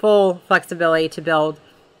have full flexibility to build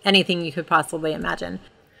anything you could possibly imagine.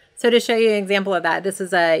 So to show you an example of that, this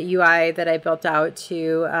is a UI that I built out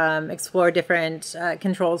to explore different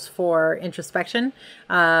controls for introspection.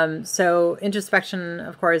 So introspection,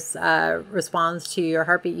 of course, responds to your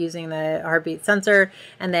heartbeat using the heartbeat sensor.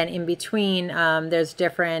 And then in between, there's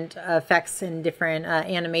different effects and different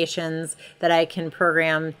animations that I can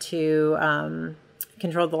program to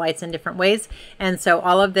control the lights in different ways. And so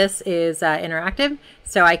all of this is interactive.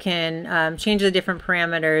 So I can change the different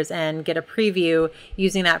parameters and get a preview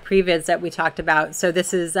using that previs that we talked about. So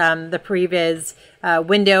this is the previs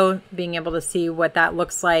window, being able to see what that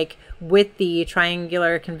looks like with the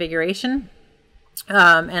triangular configuration.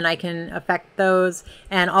 And I can affect those.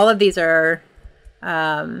 And all of these are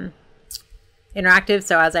interactive,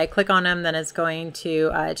 so as I click on them, then it's going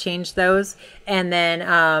to change those. And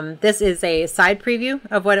then this is a side preview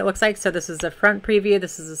of what it looks like. So this is a front preview,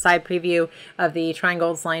 this is a side preview of the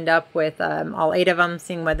triangles lined up with all 8 of them,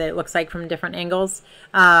 seeing what it looks like from different angles.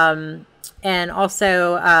 And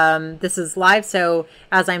also this is live, so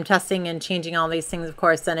as I'm testing and changing all these things, of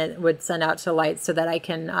course, then it would send out to lights so that I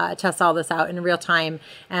can test all this out in real time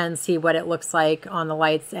and see what it looks like on the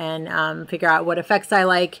lights and figure out what effects I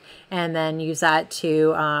like, and then use that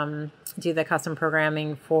to do the custom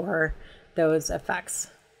programming for those effects.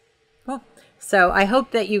 Cool. So I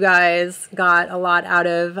hope that you guys got a lot out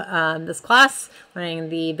of this class, learning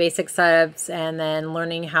the basic setups and then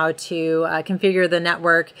learning how to configure the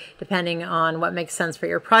network depending on what makes sense for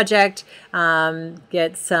your project.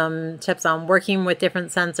 Get some tips on working with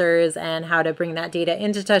different sensors and how to bring that data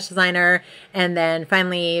into Touchdesigner. And then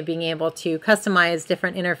finally being able to customize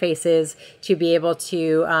different interfaces to be able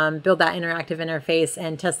to build that interactive interface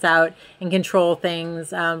and test out and control things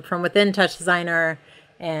from within Touchdesigner,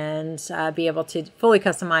 and be able to fully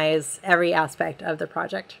customize every aspect of the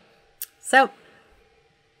project. So